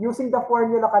 Oh, using the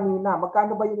formula kanina,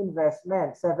 magkano ba yung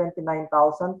investment?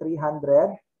 $79,310.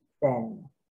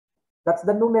 That's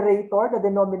the numerator. The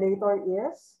denominator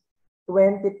is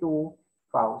 22,000.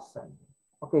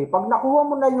 Okay, pag nakuha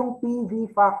mo na yung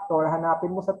PV factor, hanapin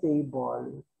mo sa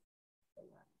table.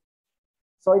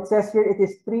 So it says here it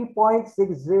is 3.605,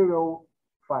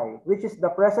 which is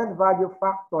the present value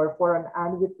factor for an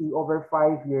annuity over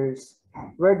 5 years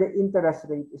where the interest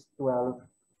rate is 12%.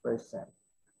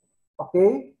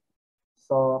 Okay?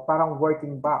 So parang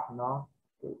working back, no?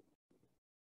 Okay.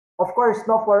 Of course,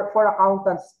 no, for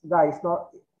accountants, guys, no,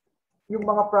 yung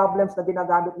mga problems na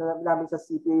ginagamit namin sa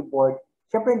CPA board,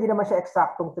 syempre hindi naman siya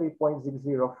eksaktong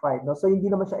 3.605, no? So hindi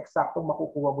naman siya eksaktong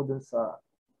makukuha mo dun sa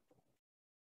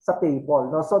table,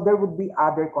 no? So there would be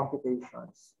other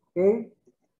computations, okay?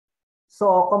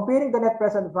 So comparing the net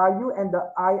present value and the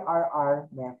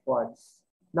IRR methods.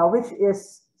 Now, which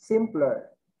is simpler?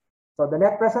 So the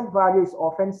net present value is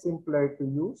often simpler to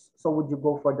use. So would you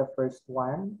go for the first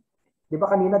one? Di ba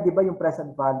kanina, di ba yung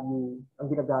present value ang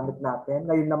ginagamit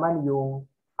natin? Ngayon naman yung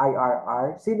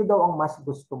IRR. Sino daw ang mas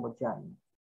gusto mo dyan?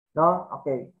 No?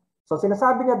 Okay. So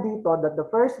sinasabi niya dito that the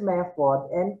first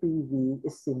method, NPV,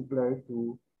 is simpler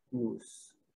to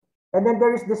use. And then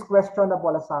there is this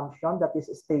questionable assumption that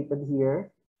is stated here.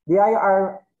 The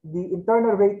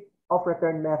internal rate of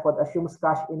return method assumes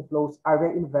cash inflows are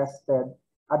reinvested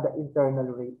at the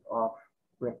internal rate of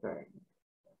return.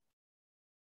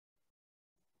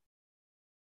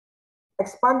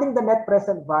 Expanding the net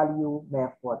present value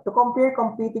method. To compare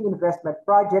competing investment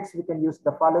projects, we can use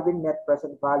the following net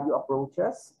present value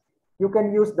approaches. You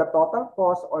can use the total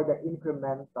cost or the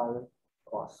incremental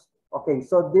cost. Okay,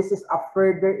 so this is a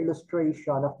further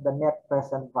illustration of the net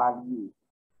present value,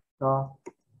 no,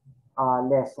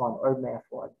 lesson or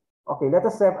method. Okay, let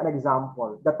us have an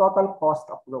example. The total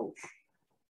cost approach.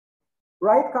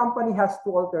 Wright Company has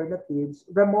two alternatives: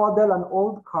 remodel an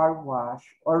old car wash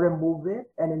or remove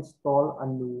it and install a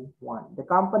new one. The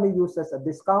company uses a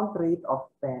discount rate of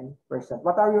 10%.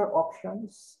 What are your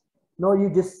options? No, you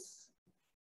just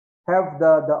have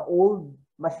the old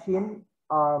machine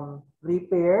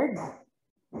repaired.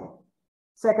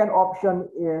 Second option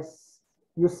is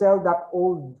you sell that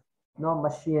old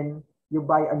machine, you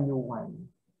buy a new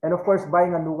one. And of course,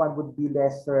 buying a new one would be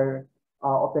lesser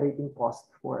operating cost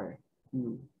for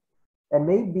you. And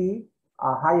maybe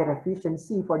a higher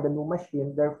efficiency for the new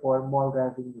machine, therefore more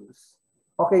revenues.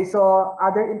 Okay, so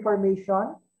other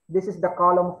information. This is the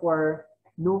column for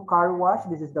new car wash.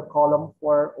 This is the column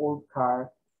for old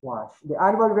car wash. The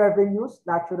annual revenues,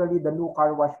 naturally, the new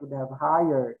car wash would have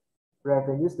higher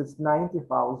revenues. That's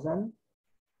 90,000.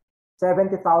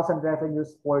 70,000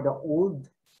 revenues for the old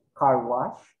car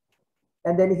wash.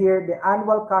 And then here, the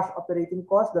annual cash operating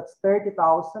cost, that's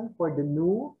 30,000 for the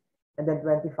new, and then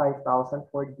 25,000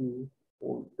 for the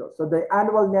old. So the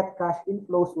annual net cash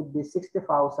inflows would be 60,000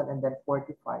 and then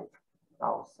 45,000.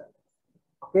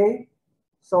 Okay,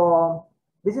 so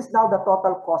this is now the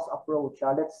total cost approach.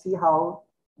 Let's see how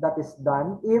that is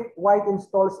done. If White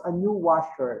installs a new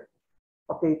washer,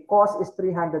 okay, cost is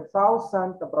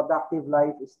 300,000, the productive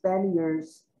life is 10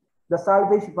 years, the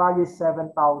salvage value is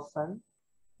 7,000.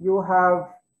 You have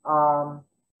a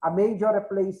major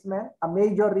replacement, a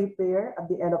major repair at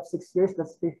the end of 6 years,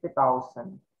 that's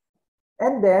 50,000.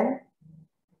 And then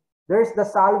there's the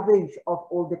salvage of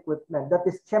old equipment. That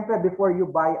is, syempre, before you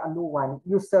buy a new one,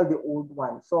 you sell the old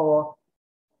one. So,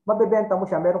 mabibenta mo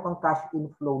siya, meron kang cash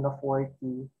inflow na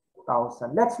 40,000.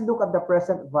 Let's look at the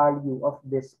present value of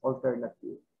this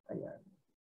alternative. Ayan.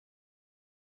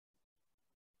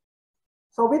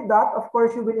 So with that, of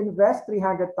course, you will invest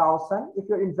 300,000. If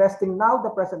you're investing now,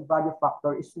 the present value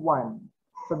factor is 1.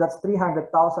 So that's 300,000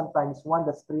 times 1,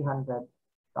 that's 300,000.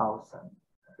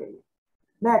 Okay.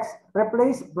 Next,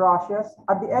 replace brushes.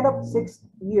 At the end of 6th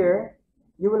year,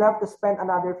 you will have to spend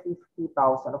another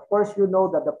 50,000. Of course, you know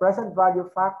that the present value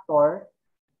factor,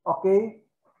 okay,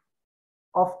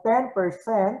 of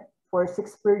 10% for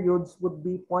 6 periods would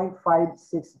be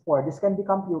 0.564. This can be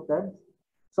computed.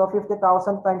 So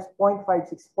 50,000 times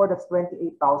 0.564, that's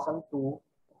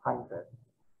 28,200.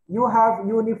 You have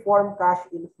uniform cash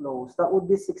inflows. That would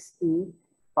be 60,000.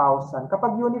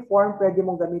 Kapag uniform, pwede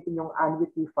mong gamitin yung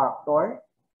annuity factor.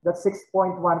 That's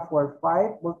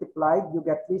 6.145 multiplied, you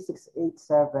get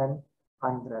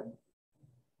 368,700.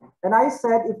 And I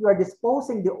said if you are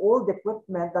disposing the old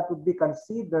equipment, that would be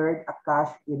considered a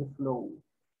cash inflow.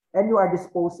 And you are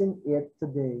disposing it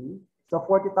today. So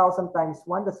 40,000 times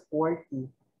 1, that's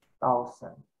 40,000.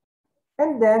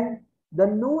 And then the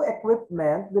new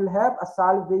equipment will have a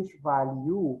salvage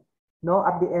value, no,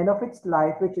 at the end of its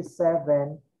life, which is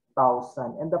 7,000.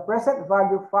 And the present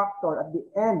value factor at the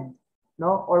end,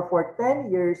 no, or for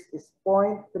 10 years is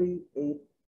 0.386.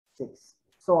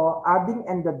 So adding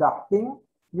and deducting,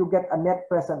 you get a net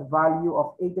present value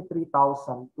of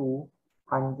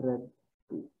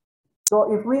 83,202.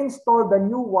 So if we install the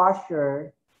new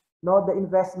washer, no, the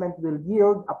investment will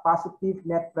yield a positive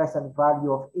net present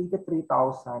value of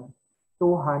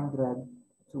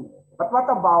 83,202. But what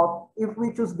about if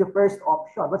we choose the first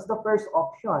option? What's the first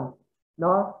option?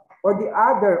 No, or the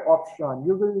other option?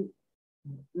 You will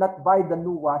not buy the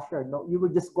new washer. No, you will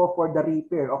just go for the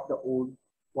repair of the old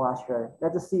washer.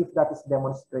 Let us see if that is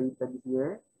demonstrated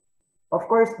here. Of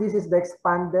course, this is the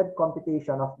expanded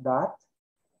computation of that.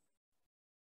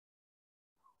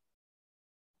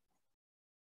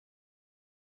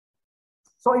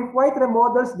 So if White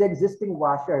remodels the existing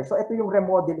washer, so ito yung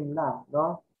remodeling lang,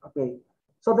 no? Okay.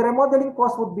 So the remodeling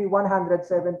cost would be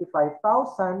 175,000,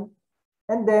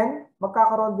 and then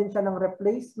magkakaroon din siya ng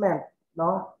replacement,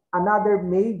 no? Another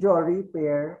major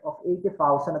repair of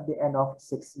 80,000 at the end of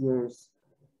 6 years.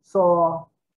 So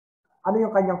ano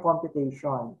yung kanyang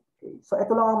computation? Okay. So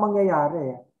ito lang ang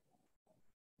mangyayari.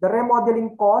 The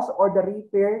remodeling cost or the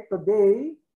repair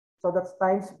today, so that's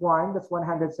times 1, that's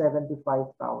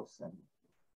 175,000.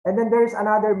 And then there's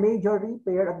another major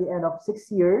repair at the end of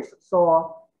 6 years. So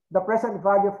the present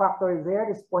value factor there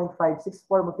is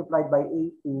 0.564 multiplied by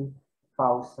 80,000.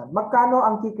 Magkano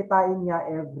ang kikitain niya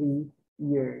every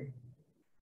year?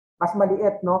 Mas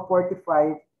maliit, no?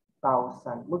 45,000.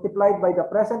 Multiplied by the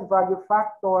present value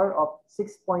factor of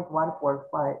 6.145,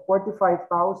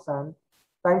 45,000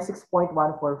 times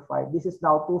 6.145. This is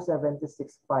now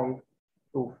 276,525.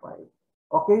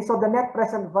 Okay, so the net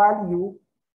present value,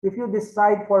 if you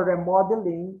decide for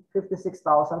remodeling,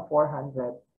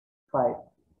 56,405.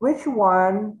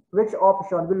 Which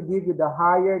option will give you the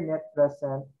higher net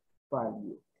present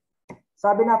value?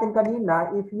 Sabi natin kanina,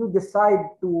 if you decide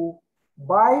to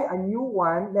buy a new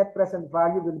one, net present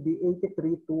value will be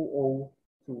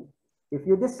 83,202. If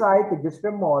you decide to just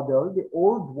remodel the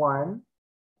old one,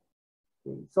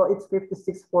 okay, so it's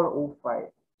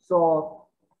 56,405. So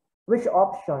which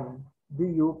option do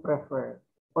you prefer?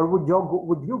 Or would you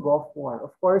go for?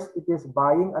 Of course, it is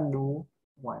buying a new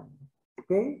one.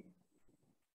 Okay?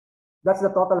 That's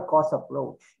the total cost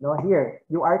approach. Now here,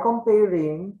 you are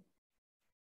comparing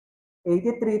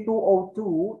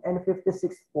 83,202 and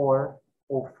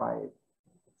 56,405.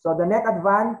 So the net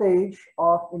advantage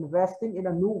of investing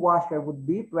in a new washer would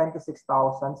be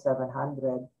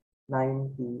 26,797.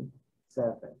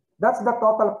 That's the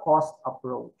total cost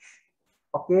approach.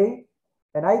 Okay?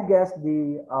 And I guess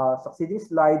the succeeding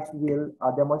slides will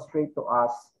demonstrate to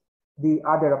us the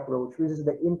other approach, which is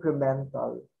the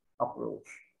incremental approach.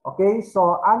 Okay,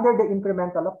 so under the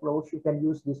incremental approach, you can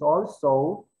use this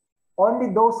also. Only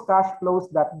those cash flows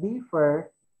that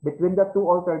differ between the two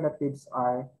alternatives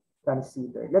are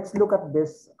considered. Let's look at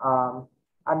this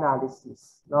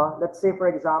analysis. No? Let's say, for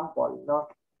example, no?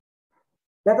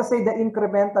 Let us say the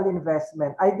incremental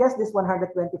investment. I guess this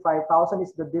 125,000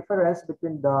 is the difference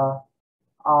between the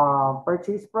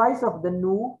purchase price of the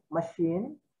new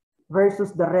machine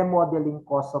versus the remodeling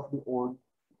cost of the old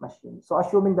machine. So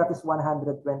assuming that is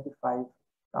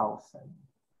 125,000.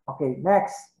 Okay,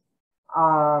 next.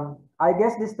 I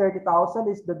guess this 30,000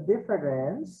 is the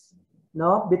difference,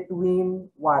 no, between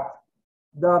what?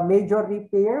 The major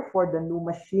repair for the new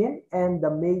machine and the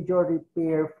major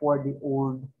repair for the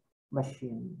old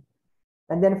machine.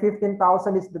 And then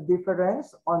 15,000 is the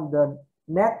difference on the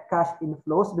net cash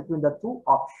inflows between the two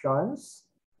options.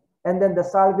 And then the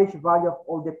salvage value of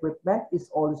old equipment is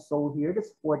also here.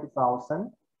 That's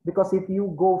 40,000. Because if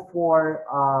you go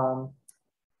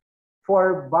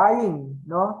for buying,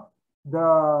 no,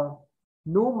 the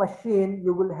new machine,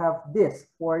 you will have this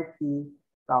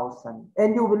 40,000,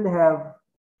 and you will have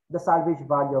the salvage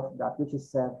value of that, which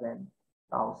is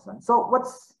 7,000. So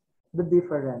what's the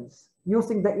difference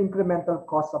using the incremental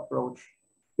cost approach?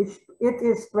 It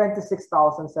is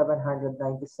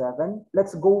 26,797.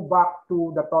 Let's go back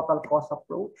to the total cost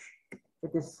approach.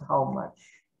 It is how much?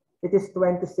 It is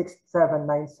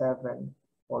 26,797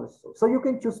 also. So you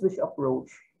can choose which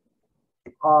approach.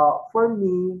 For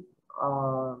me,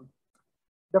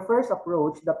 the first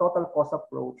approach, the total cost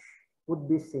approach, would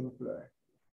be simpler.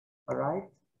 All right.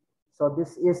 So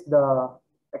this is the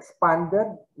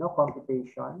expanded, no,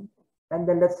 computation. And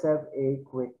then let's have a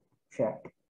quick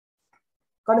check.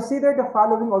 Consider the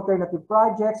following alternative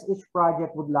projects. Each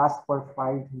project would last for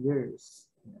 5 years.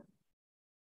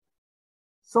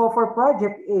 So for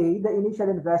project A, the initial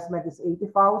investment is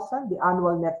 80,000. The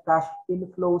annual net cash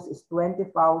inflows is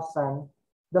 20,000.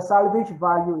 The salvage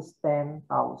value is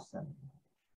 10,000.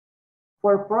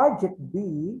 For project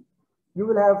B, you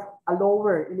will have a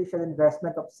lower initial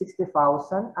investment of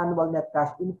 60,000, annual net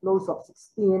cash inflows of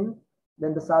 16,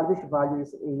 then the salvage value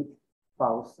is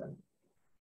 8,000.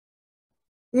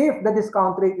 If the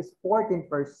discount rate is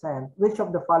 14%, which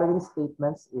of the following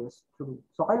statements is true?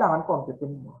 So kailangan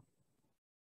computin mo.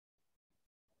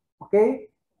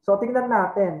 Okay? So tingnan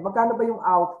natin, magkano ba yung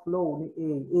outflow ni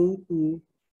A?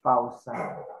 80,000.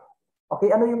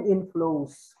 Okay, ano yung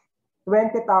inflows?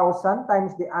 20,000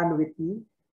 times the annuity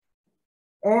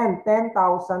and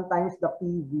 10,000 times the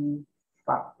PV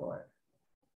factor.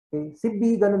 Okay, si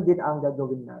B, ganun din ang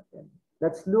gagawin natin.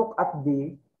 Let's look at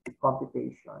the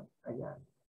computation. Ayan.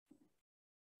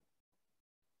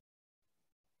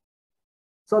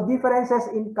 So differences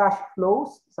in cash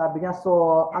flows, sabi niya,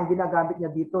 so ang ginagamit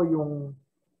niya dito yung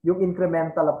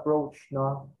incremental approach,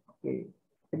 no? Okay.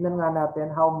 Tignan nga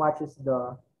natin how much is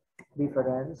the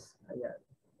difference. Ayan.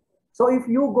 So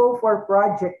if you go for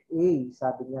project A,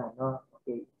 sabi niya, no?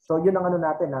 Okay. So yun ang ano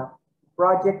natin, ha?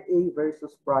 Project A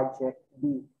versus project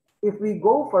B. If we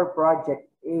go for project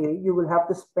A, you will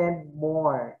have to spend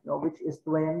more, no? Which is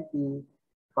 20,000.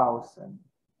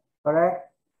 Correct?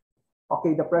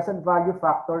 Okay, the present value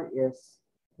factor is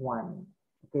 1.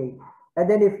 Okay. And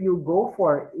then if you go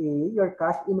for A, your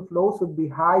cash inflows would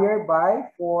be higher by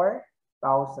 4,000.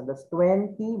 That's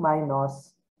 20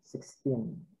 minus 16.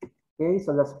 Okay,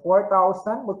 so that's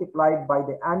 4,000 multiplied by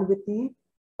the annuity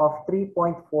of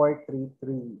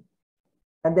 3.433.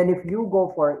 And then if you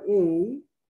go for A,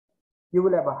 you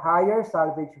will have a higher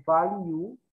salvage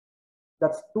value.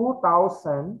 That's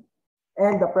 2,000.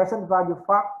 And the present value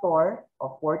factor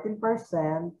of 14%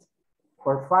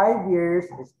 for 5 years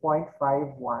is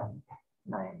 0.519.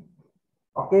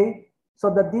 Okay,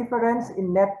 so the difference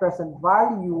in net present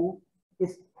value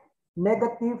is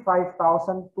negative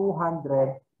 5,230.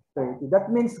 That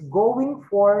means going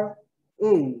for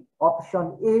A,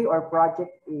 option A or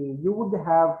project A, you would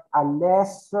have a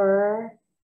lesser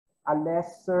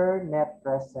net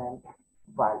present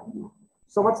value.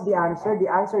 So what's the answer? The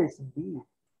answer is B.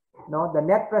 No, the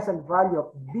net present value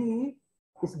of B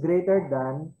is greater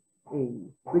than A,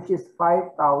 which is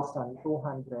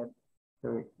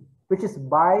 5,230, which is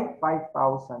by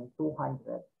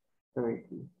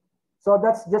 5,230. So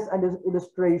that's just an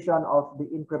illustration of the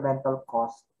incremental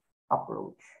cost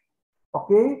approach.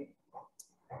 Okay,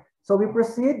 so we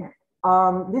proceed.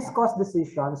 These cost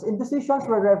decisions, in decisions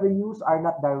where revenues are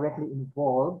not directly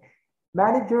involved,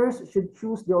 managers should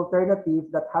choose the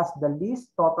alternative that has the least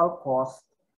total cost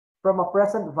from a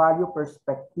present value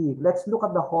perspective. Let's look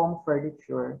at the home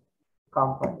furniture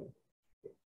company.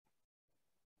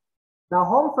 Now,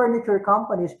 home furniture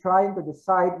company is trying to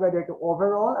decide whether to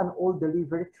overhaul an old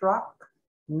delivery truck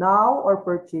now or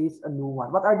purchase a new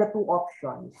one. What are the two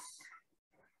options?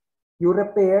 You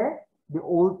repair the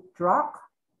old truck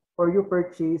or you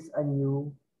purchase a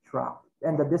new truck.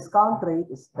 And the discount rate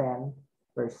is 10%.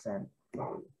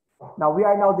 Now, we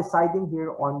are now deciding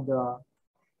here on the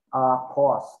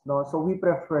cost. No? So we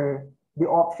prefer the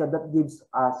option that gives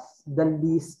us the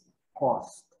least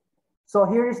cost. So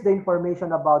here is the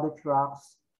information about the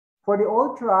trucks. For the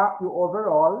old truck, you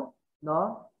overhaul,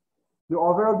 no? You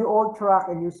overhaul the old truck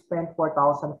and you spend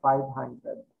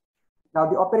 4,500. Now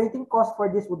the operating cost for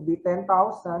this would be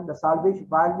 10,000. The salvage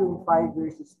value in 5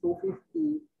 years is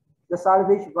 250. The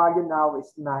salvage value now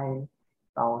is 9,000.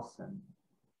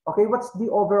 Okay, what's the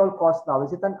overall cost now?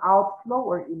 Is it an outflow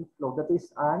or inflow? That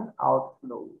is an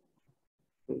outflow.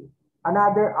 Okay.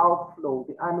 Another outflow,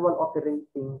 the annual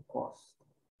operating cost.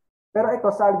 Pero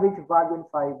ito, salvage value in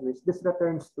 5 years, this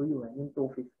returns to you, yung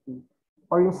 250.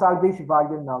 Or yung salvage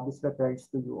value now, this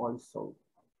returns to you also.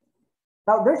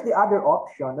 Now, there's the other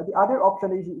option. The other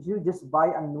option is you just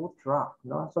buy a new truck.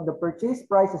 No? So the purchase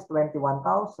price is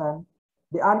 21,000.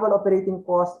 The annual operating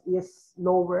cost is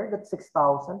lower, that's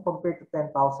 6,000 compared to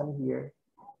 10,000 here.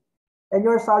 And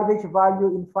your salvage value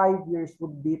in 5 years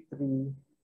would be 3,000.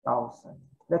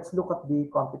 Let's look at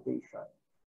the computation.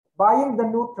 Buying the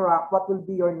new truck, what will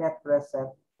be your net present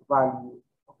value?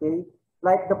 Okay,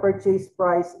 like the purchase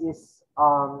price is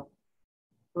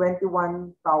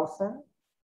 21,000.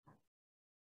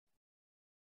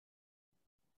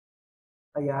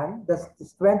 Ayan, that's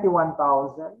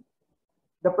 21,000.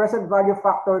 The present value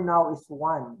factor now is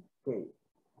 1. Okay,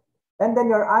 and then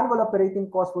your annual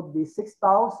operating cost would be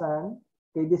 6,000.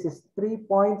 Okay, this is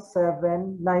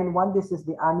 3.791. This is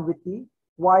the annuity.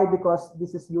 Why? Because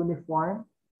this is uniform.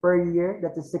 Per year,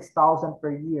 that is 6,000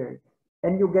 per year.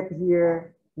 And you get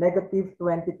here negative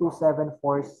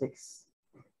 22,746.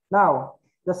 Now,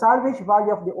 the salvage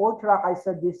value of the old truck, I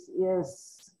said this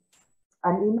is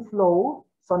an inflow.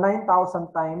 So 9,000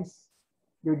 times,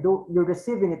 you're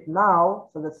receiving it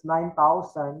now. So that's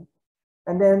 9,000.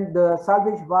 And then the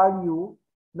salvage value,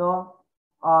 no,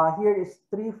 here is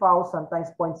 3,000 times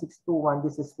 0.621.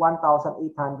 This is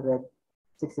 1,863.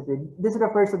 This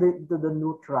refers to the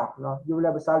new truck. No? You will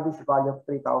have a salvage value of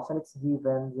 3,000. It's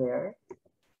given there.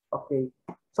 Okay.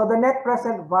 So the net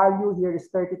present value here is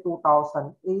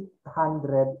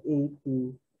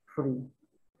 32,883.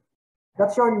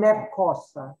 That's your net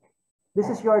cost. This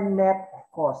is your net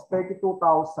cost,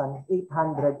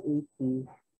 32,883.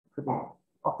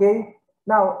 Okay.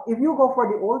 Now, if you go for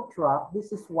the old truck,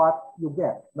 this is what you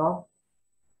get. No.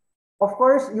 Of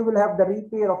course, you will have the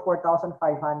repair of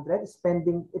 4,500.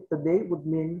 Spending it today would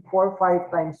mean 5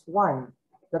 times 1.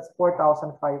 That's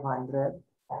 4,500.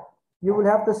 You will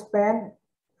have to spend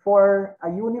for a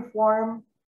uniform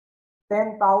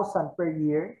 10,000 per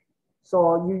year.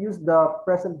 So you use the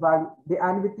present value, the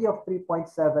annuity of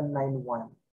 3.791.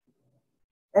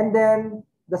 And then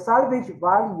the salvage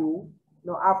value,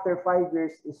 after 5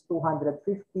 years is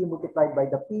 250 multiplied by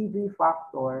the PV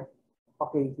factor.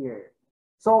 Okay, here.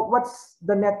 So what's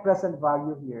the net present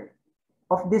value here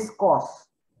of this cost?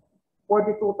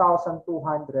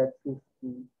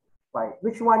 42,255.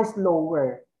 Which one is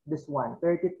lower? This one,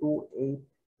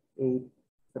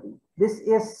 32,883. This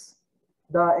is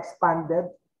the expanded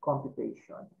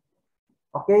computation.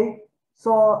 Okay?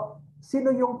 So, sino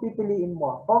yung pipiliin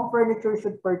mo? Home furniture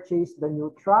should purchase the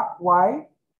new truck. Why?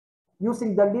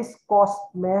 Using the least cost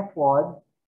method,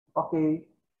 okay,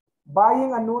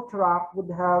 buying a new truck would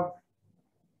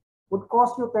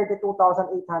cost you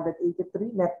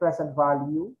 32,883 net present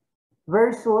value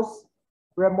versus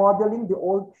remodeling the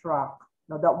old truck.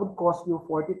 Now that would cost you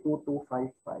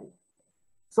 42,255.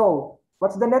 So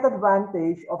what's the net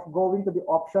advantage of going to the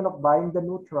option of buying the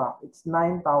new truck? It's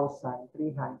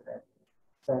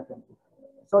 9,370.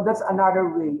 So that's another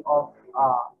way of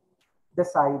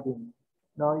deciding.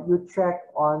 Now you check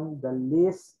on the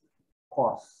least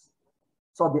cost.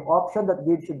 So the option that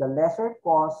gives you the lesser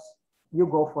cost, you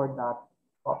go for that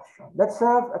option. Let's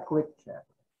have a quick check.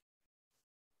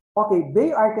 Okay,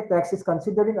 Bay Architects is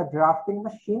considering a drafting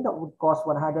machine that would cost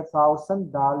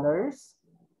 $100,000.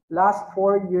 Last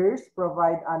 4 years,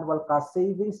 provide annual cost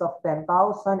savings of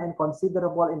 $10,000 and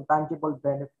considerable intangible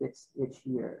benefits each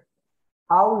year.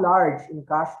 How large in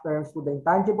cash terms would the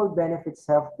intangible benefits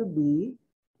have to be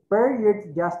per year to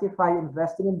justify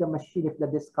investing in the machine if the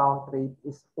discount rate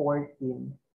is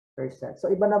 14%?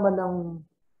 So iba naman ng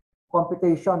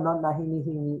computation, no, na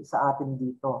hinihingi sa atin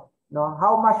dito. No?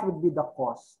 How much would be the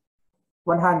cost?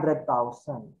 100,000.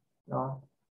 No?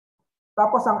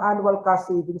 Tapos ang annual cost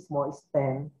savings mo is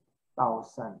 10,000.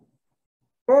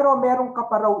 Pero meron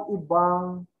ka pa raw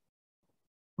ibang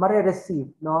mare-receive,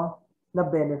 no, na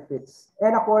benefits.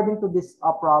 And according to this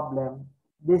problem,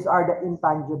 these are the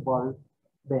intangible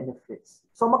benefits.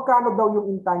 So magkano daw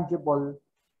yung intangible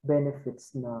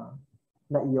benefits na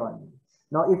iyon?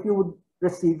 No, if you would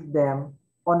receive them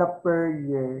on a per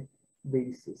year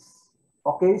basis.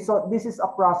 Okay, so this is a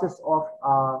process of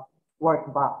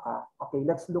workback. Okay,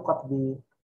 let's look at the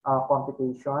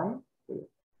computation. Okay.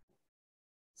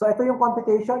 So ito yung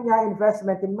computation niya,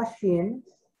 investment in machine.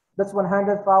 That's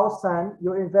 100,000.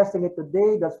 You're investing it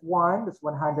today. That's 100,000.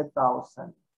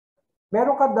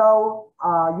 Meron ka daw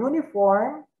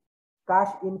uniform cash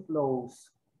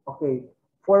inflows. Okay.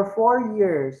 For 4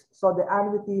 years. So the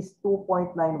annuity is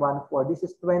 2.914. This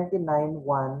is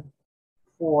 29,140.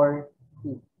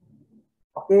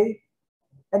 Okay.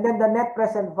 And then the net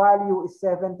present value is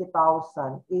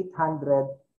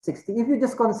 70,860. If you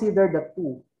just consider the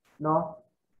two, no?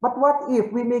 But what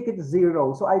if we make it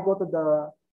 0? So I go to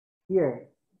the here,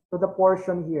 to the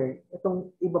portion here,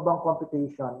 itong ibabang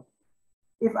computation.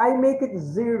 If I make it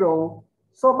 0,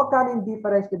 so magkano yung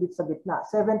difference dito sa gitna?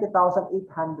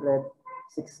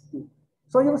 70,860.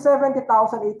 So yung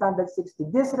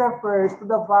 70,860, this refers to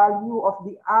the value of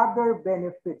the other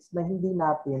benefits na hindi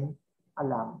natin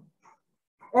alam.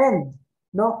 And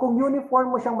no, kung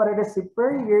uniform mo siyang marireceive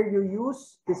per year, you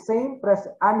use the same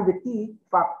annuity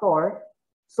factor.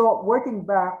 So working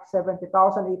back,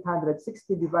 70,860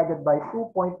 divided by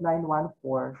 2.914.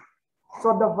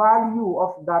 So the value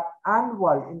of that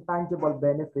annual intangible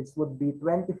benefits would be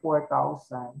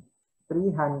 24,317.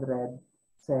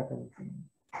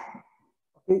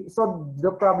 Okay, so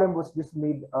the problem was just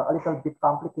made a little bit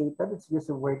complicated. It's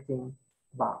just working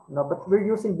back. No, but we're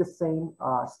using the same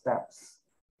steps.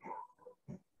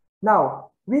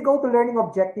 Now, we go to learning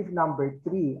objective number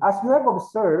 3. As you have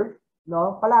observed,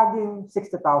 no, palaging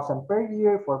 60,000 per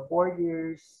year for 4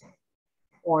 years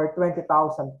or 20,000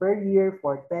 per year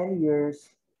for 10 years.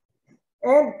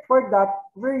 And for that,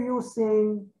 we're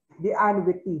using the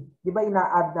annuity. Di ba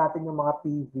ina-add natin yung mga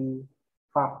PV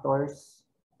factors?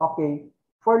 Okay.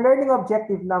 For learning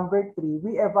objective number 3,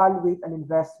 we evaluate an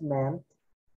investment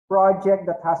project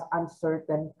that has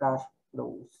uncertain cash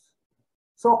flows.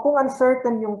 So kung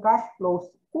uncertain yung cash flows,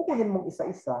 kukunin mong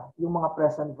isa-isa yung mga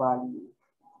present value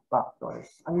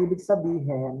factors. Ang ibig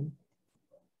sabihin,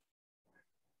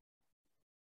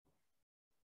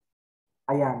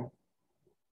 ayan.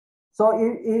 So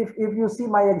if you see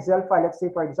my Excel file, let's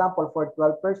say for example for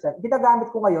 12%,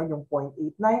 ginagamit ko ngayon yung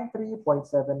 0.893,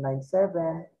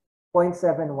 0.797,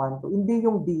 0.712. Hindi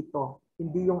yung dito,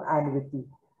 hindi yung annuity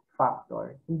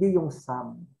factor, hindi yung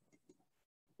sum.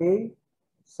 Okay?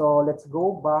 So let's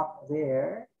go back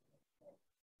there.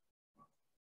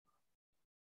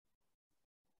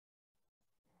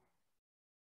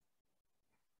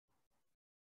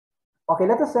 Okay,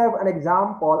 let us have an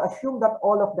example. Assume that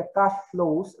all of the cash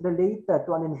flows related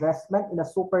to an investment in a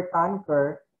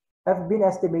supertanker have been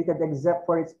estimated except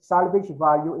for its salvage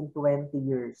value in 20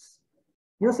 years.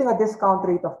 Using a discount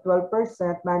rate of 12%,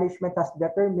 management has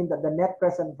determined that the net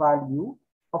present value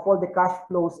of all the cash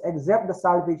flows except the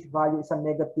salvage value is a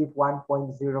negative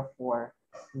 1.04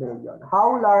 million.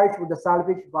 How large would the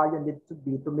salvage value need to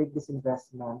be to make this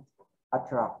investment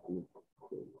attractive?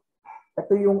 Okay.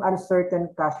 Ito yung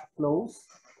uncertain cash flows.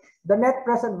 The net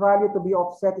present value to be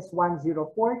offset is 1040.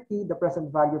 The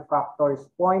present value factor is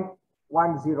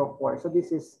 0.104. So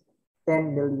this is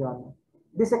 10 million.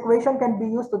 This equation can be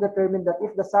used to determine that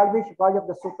if the salvage value of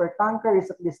the supertanker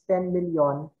is at least 10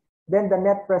 million, then the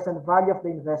net present value of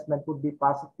the investment would be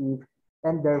positive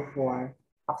and therefore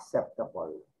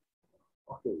acceptable.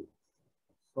 Okay.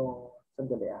 So,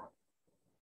 sandali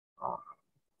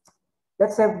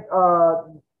let's have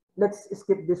let's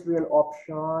skip this real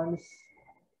options.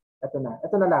 Ito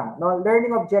na lang. No,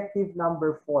 learning objective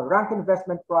number 4. Rank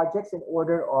investment projects in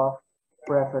order of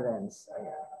preference.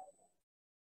 Ayan.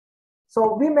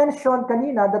 So we mentioned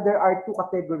kanina that there are two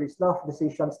categories of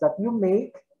decisions that you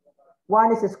make.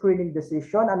 One is a screening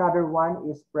decision, another one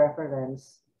is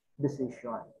preference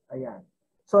decision. Ayan.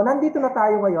 So nandito na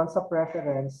tayo ngayon sa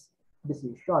preference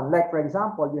decision. Like for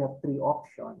example, you have 3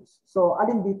 options. So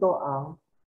alin dito ang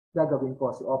gagawin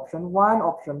ko? Si option 1,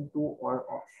 option 2, or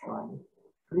option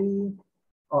 3.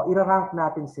 O, ira-rank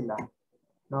natin sila.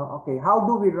 No? Okay, how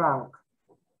do we rank?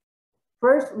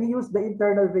 First, we use the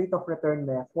internal rate of return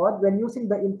method. When using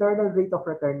the internal rate of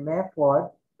return method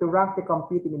to rank the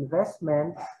competing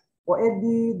investment, o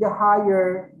edi the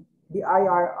higher the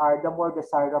IRR, the more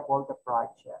desirable the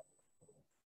project.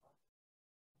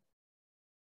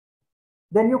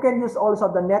 Then you can use also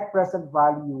the net present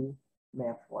value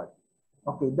method.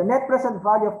 Okay, the net present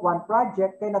value of one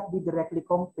project cannot be directly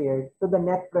compared to the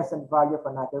net present value of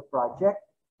another project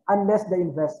unless the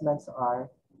investments are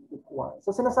equal.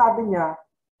 So sinasabi niya,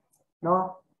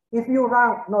 no, if you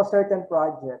rank no certain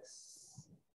projects,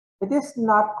 it is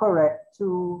not correct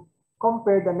to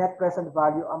compare the net present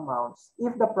value amounts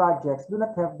if the projects do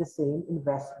not have the same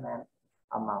investment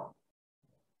amount.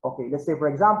 Okay, let's say for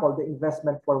example, the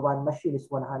investment for one machine is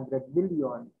 100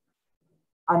 million.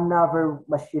 Another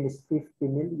machine is 50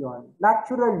 million.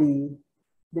 Naturally,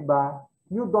 di ba,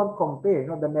 you don't compare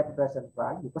no, the net present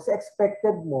value. Kasi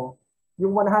expected mo,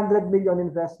 yung 100 million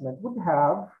investment would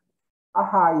have a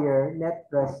higher net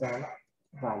present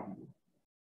value.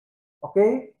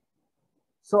 Okay?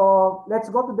 So, let's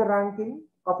go to the ranking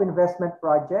of investment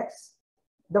projects.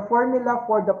 The formula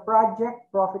for the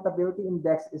project profitability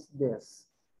index is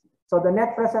this. So, the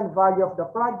net present value of the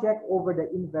project over the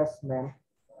investment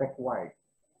required.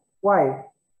 Why?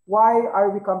 Why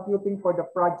are we computing for the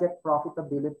project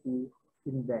profitability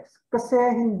index? Kasi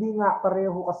hindi nga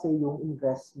pareho kasi yung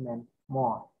investment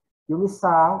mo. Yung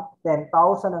isa, 10,000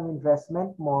 ang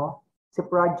investment mo. Si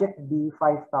project B,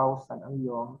 5,000 ang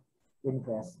yung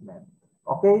investment.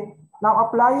 Okay? Now,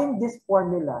 applying this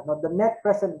formula, no, the net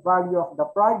present value of the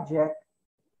project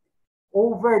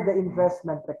over the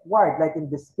investment required, like in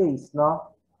this case,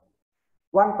 no,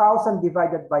 1,000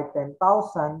 divided by 10,000,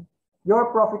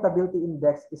 your profitability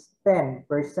index is 10%.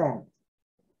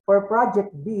 For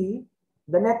project B,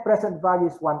 the net present value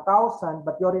is 1,000,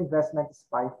 but your investment is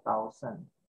 5,000.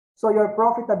 So your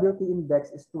profitability index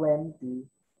is 20%.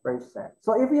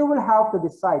 So if you will have to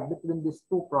decide between these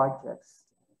two projects,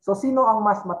 so sino ang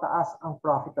mas mataas ang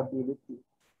profitability?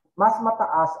 Mas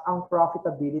mataas ang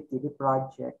profitability ni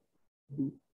project B.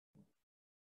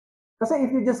 Kasi if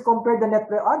you just compare the net,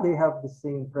 they have the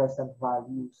same present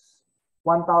values.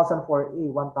 1,000 for A,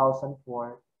 1,000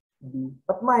 for B.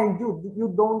 But mind you, you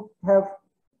don't have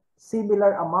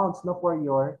similar amounts no, for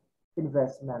your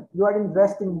investment. You are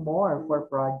investing more for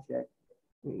project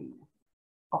A.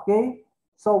 Okay?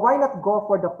 So why not go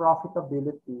for the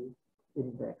profitability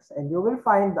index? And you will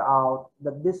find out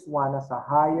that this one has a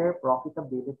higher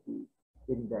profitability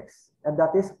index. And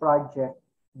that is project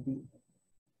B.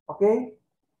 Okay?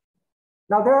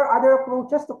 Now, there are other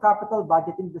approaches to capital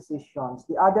budgeting decisions.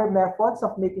 The other methods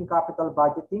of making capital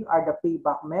budgeting are the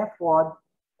payback method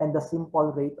and the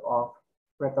simple rate of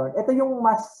return. Ito yung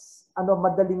mas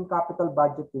madaling capital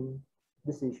budgeting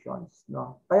decisions.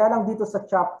 No? Kaya lang dito sa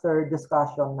chapter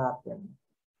discussion natin,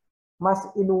 mas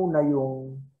inuna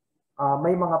yung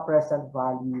may mga present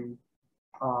value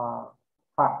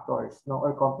factors no,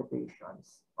 or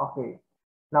computations. Okay.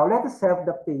 Now, let us have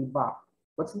the payback.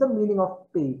 What's the meaning of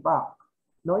payback?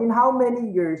 No, in how many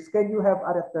years can you have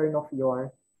a return of your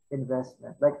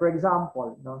investment? Like for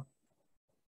example, no,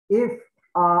 if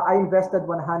I invested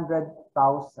 100,000,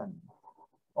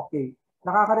 okay,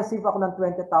 nakaka-receive ako ng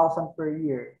 20,000 per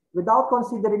year without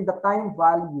considering the time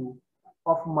value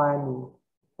of money.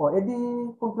 O, edi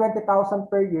kung 20,000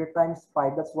 per year times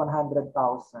 5, that's 100,000.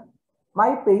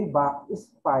 My payback is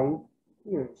 5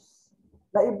 years.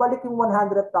 Naibalik yung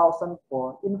 100,000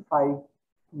 ko in 5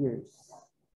 years.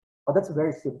 Oh, that's very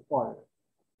simple.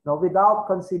 No, without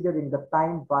considering the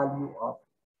time value of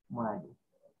money.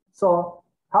 So,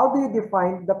 how do you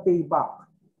define the payback?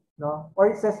 No?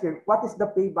 Or it says here, what is the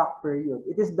payback period?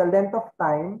 It is the length of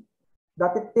time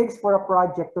that it takes for a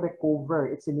project to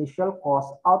recover its initial cost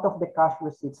out of the cash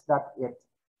receipts that it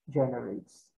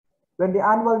generates. When the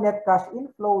annual net cash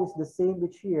inflow is the same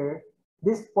each year,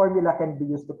 this formula can be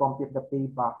used to compute the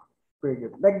payback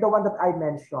period. Like the one that I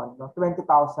mentioned, no? 20,000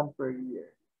 per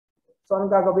year. So,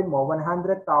 anong gagawin mo?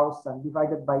 100,000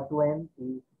 divided by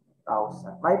 20,000.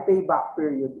 My payback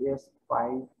period is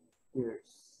 5 years.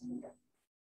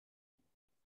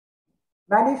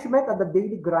 Management at the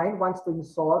daily grind wants to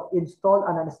install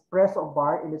an espresso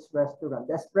bar in its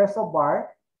restaurant. The espresso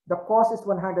bar, the cost is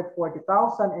 140,000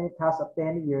 and it has a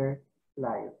 10-year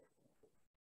life.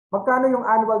 Magkano yung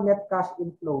annual net cash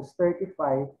inflows?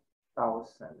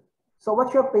 35,000. So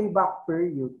what's your payback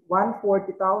period?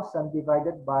 140,000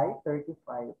 divided by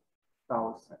 35,000.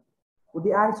 Would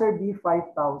the answer be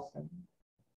 5,000?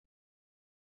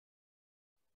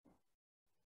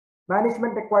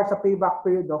 Management requires a payback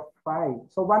period of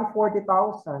 5. So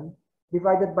 140,000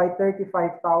 divided by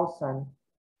 35,000,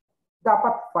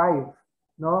 dapat 5,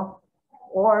 no?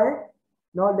 Or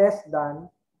no less than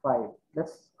 5.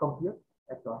 Let's compute.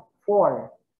 Ito,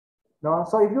 4. No?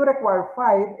 So if you require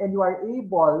 5 and you are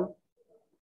able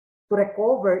to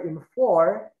recover in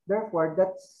 4, therefore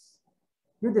that's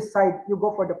you decide, you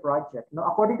go for the project. No?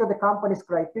 According to the company's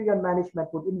criterion, management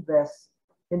would invest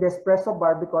in the espresso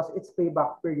bar because its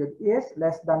payback period is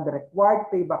less than the required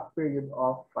payback period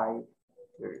of 5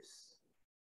 years.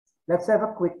 Let's have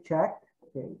a quick check.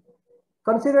 Okay.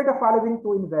 Consider the following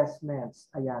two investments.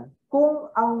 Ayan.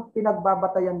 Kung ang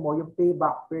pinagbabatayan mo yung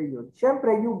payback period,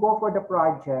 syempre you go for the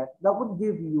project that would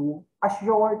give you a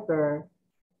shorter,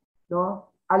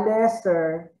 a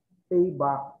lesser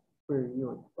payback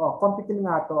period. Computing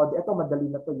nga to. Ito madali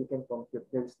na to. You can compute.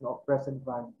 There's no present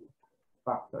value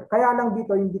factor. Kaya lang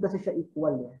dito, hindi kasi siya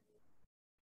equal.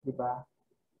 Diba?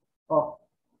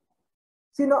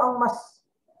 Sino ang mas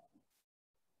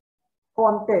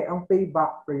konti ang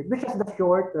payback period? Which is the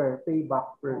shorter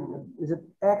payback period? Is it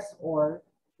X or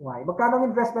Y? Magkano ang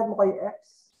investment mo kay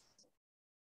X?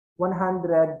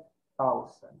 100,000.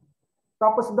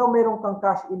 Tapos daw mayroon kang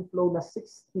cash inflow na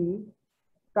 60,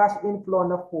 cash inflow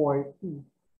na 40.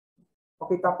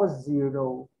 Okay, tapos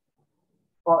 0.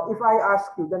 If I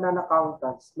ask you, the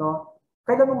non-accountants,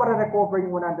 kailan mo ma-recover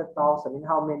yung 100,000? In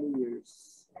how many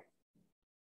years?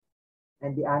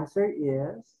 And the answer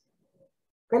is,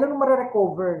 kailan mo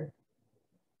ma-recover?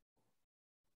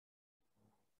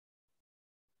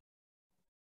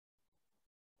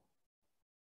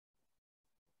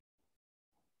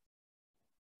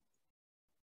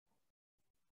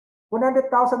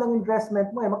 $100,000 ang investment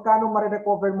mo magkano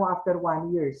ma-recover mo after 1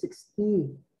 year?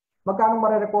 60. Magkano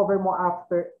ma-recover mo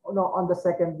after on the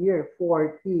second year?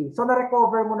 40. So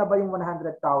na-recover mo na ba yung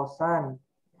 100,000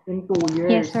 in 2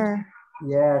 years? Yes, sir.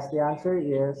 Yes, the answer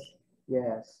is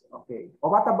yes. Okay.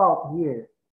 What about here?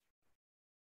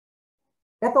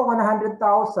 Ito 100,000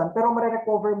 pero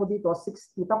ma-recover mo dito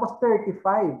 60 tapos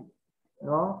 35,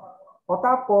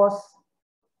 tapos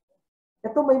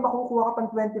ito may makukuha ka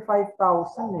pang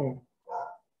 25,000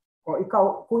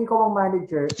 kung ikaw ang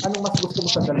manager, anong mas gusto mo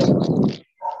sa dalawa?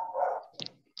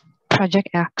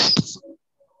 Project X.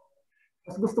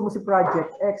 Mas gusto mo si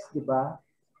Project X, di ba?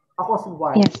 Ako si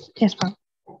Y. Yes, ma'am.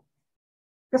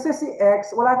 Kasi si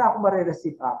X, wala na akong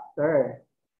ma-receive after.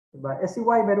 Di ba? Si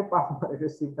Y, meron pa akong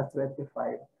ma-receive na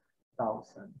 25,000.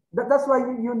 That's why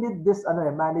you need this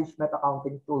management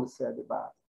accounting tools, di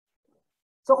ba?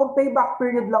 So kung payback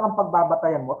period lang ang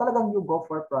pagbabatayan mo, talagang you go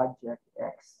for Project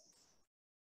X.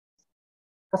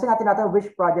 Kasi nga tinatanong which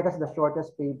project has the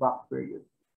shortest payback period.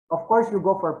 Of course, you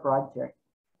go for Project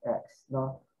X,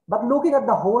 But looking at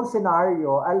the whole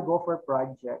scenario, I'll go for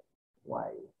Project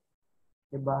Y.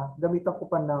 Diba? Gamitan ko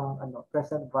pa ng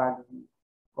present value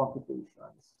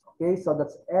computations. Okay, so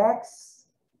that's X.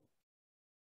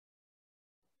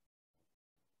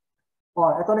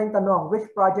 Ito na yung tanong. Which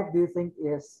project do you think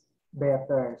is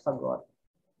better? Sagot.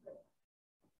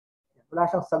 Wala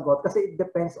siyang sagot kasi it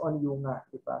depends on you nga.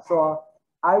 Diba? So,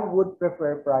 I would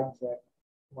prefer Project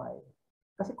Y.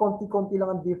 Kasi konti-konti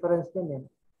lang ang difference yan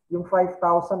Yung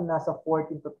 5,000 nasa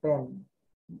 14 to 10.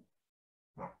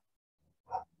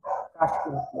 Cash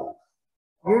inflow.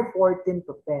 Year 14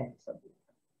 to 10. Sabi.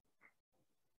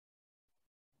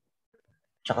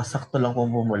 Tsaka sakto lang kung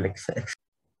bumalik sa X.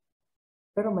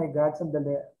 Pero my God,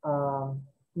 sandali.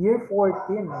 Year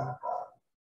 14.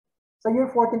 Sa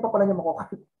year 14 pa pala niya makukuha.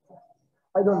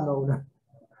 I don't know.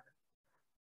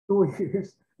 2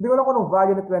 years. Hindi ko lang kung anong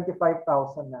value na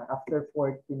 25,000 na after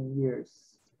 14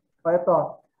 years.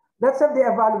 Ito. Let's have the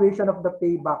evaluation of the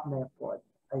payback method.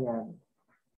 Ayan.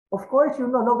 Of course,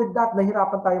 with that,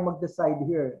 nahirapan tayo mag-decide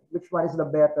here which one is the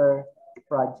better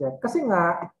project. Kasi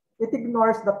nga, it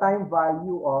ignores the time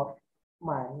value of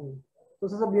money.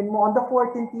 So sasabihin mo, on the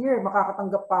 14th year,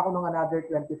 makakatanggap pa ako ng another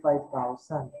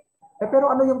 25,000. Pero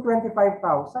ano yung 25,000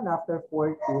 after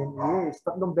 14 years?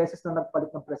 3 beses na nagpalit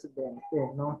ng presidente,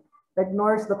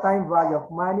 Ignores the time value of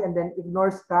money and then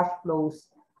ignores cash flows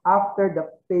after the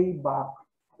payback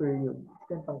period.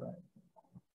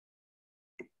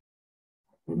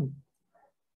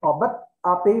 But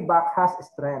payback has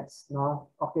strengths,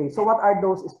 Okay, so what are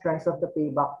those strengths of the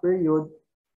payback period?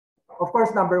 Of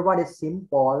course, number 1 is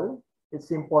simple. It's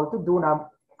simple to do.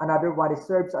 Another one, it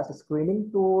serves as a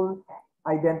screening tool,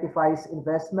 identifies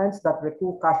investments that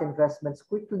recoup cash investments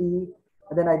quickly,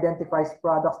 and then identifies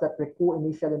products that recoup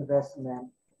initial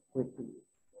investment quickly.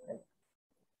 Okay.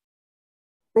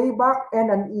 Payback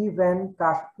and uneven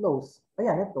cash flows.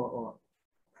 Ayan, ito.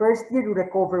 First year, you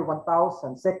recover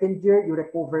 1,000. Second year, you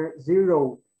recover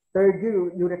 0. Third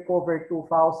year, you recover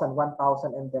 2,000,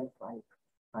 1,000, and then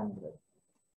 500.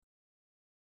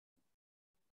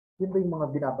 Yun ba yung mga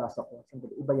binabasa ko?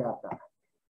 Iba yata.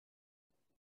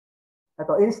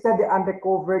 Ito, instead, the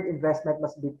unrecovered investment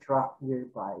must be tracked year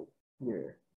by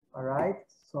year. All right?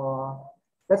 So,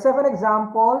 let's have an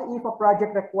example. If a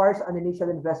project requires an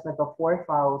initial investment of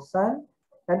 4,000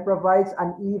 and provides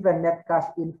uneven net cash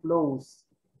inflows,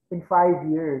 in 5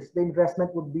 years, the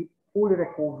investment would be fully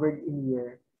recovered in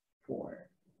year 4.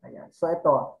 Ayan. So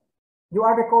ito, you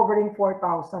are recovering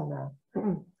 4,000 na.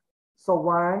 So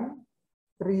 1,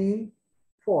 3,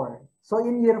 4. So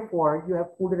in year 4, you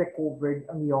have fully recovered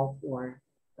ang iyong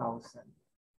 4,000.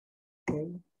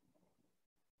 Okay.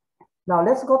 Now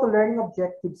let's go to learning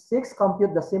objective 6.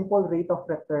 Compute the simple rate of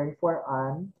return for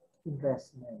an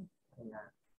investment. Ayan.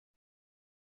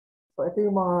 So ito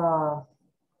yung mga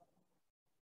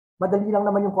madali lang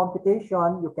naman yung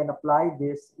computation. You can apply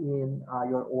this in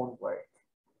your own work.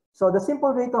 So the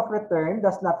simple rate of return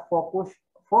does not focus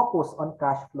on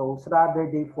cash flows. Rather,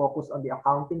 they focus on the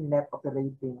accounting net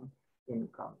operating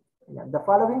income. Ayan. The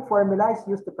following formula is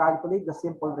used to calculate the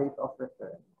simple rate of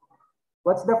return.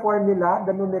 What's the formula?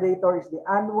 The numerator is the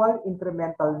annual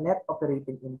incremental net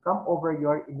operating income over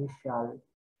your initial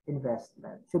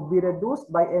investment. Should be reduced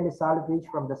by any salvage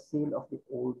from the sale of the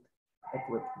old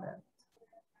equipment.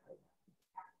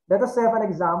 Let us have an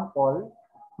example.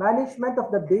 Management of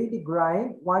the Daily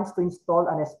Grind wants to install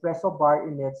an espresso bar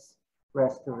in its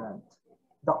restaurant.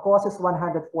 The cost is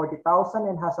 140,000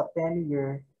 and has a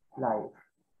 10-year life.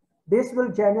 This will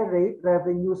generate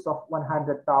revenues of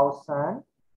 100,000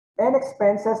 and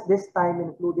expenses this time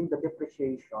including the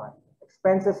depreciation.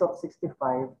 Expenses of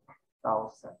 65,000.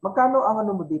 Magkano ang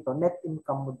ano mo dito? Net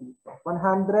income mo dito.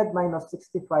 100 minus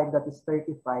 65, that is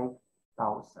 35,000.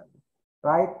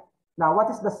 Right? Now,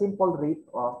 what is the simple rate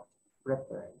of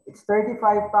return? It's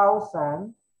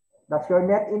 35,000. That's your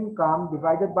net income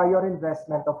divided by your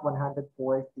investment of 140,000.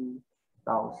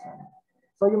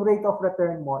 So yung rate of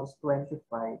return mo is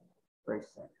 25%.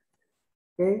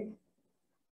 Okay?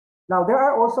 Now, there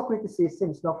are also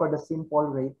criticisms for the simple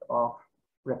rate of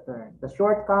return. The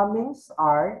shortcomings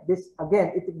are this,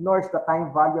 again, it ignores the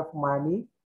time value of money.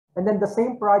 And then the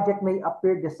same project may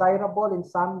appear desirable in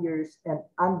some years and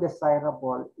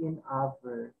undesirable in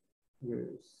other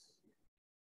years.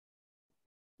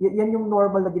 Yan yung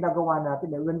normal na ginagawa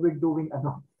natin when we're doing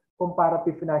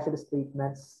comparative financial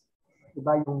statements.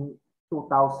 Diba yung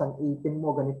 2018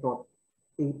 mo ganito,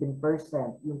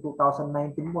 18%. Yung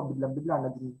 2019 mo biglang-bigla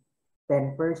naging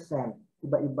 10%.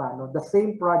 Iba-iba. No? The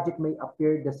same project may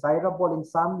appear desirable in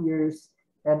some years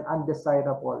and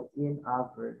undesirable in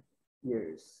other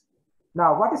years.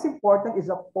 Now, what is important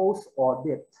is a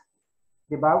post-audit.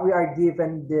 Diba? We are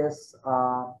given this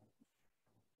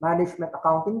management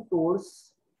accounting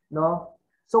tools, no?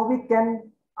 So we can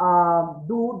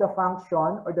do the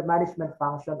function or the management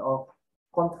function of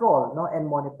control, no, and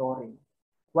monitoring.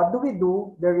 What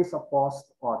do? There is a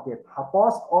post-audit. A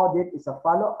post-audit is a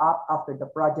follow-up after the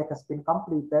project has been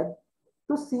completed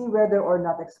to see whether or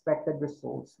not expected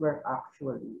results were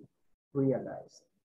actually realized.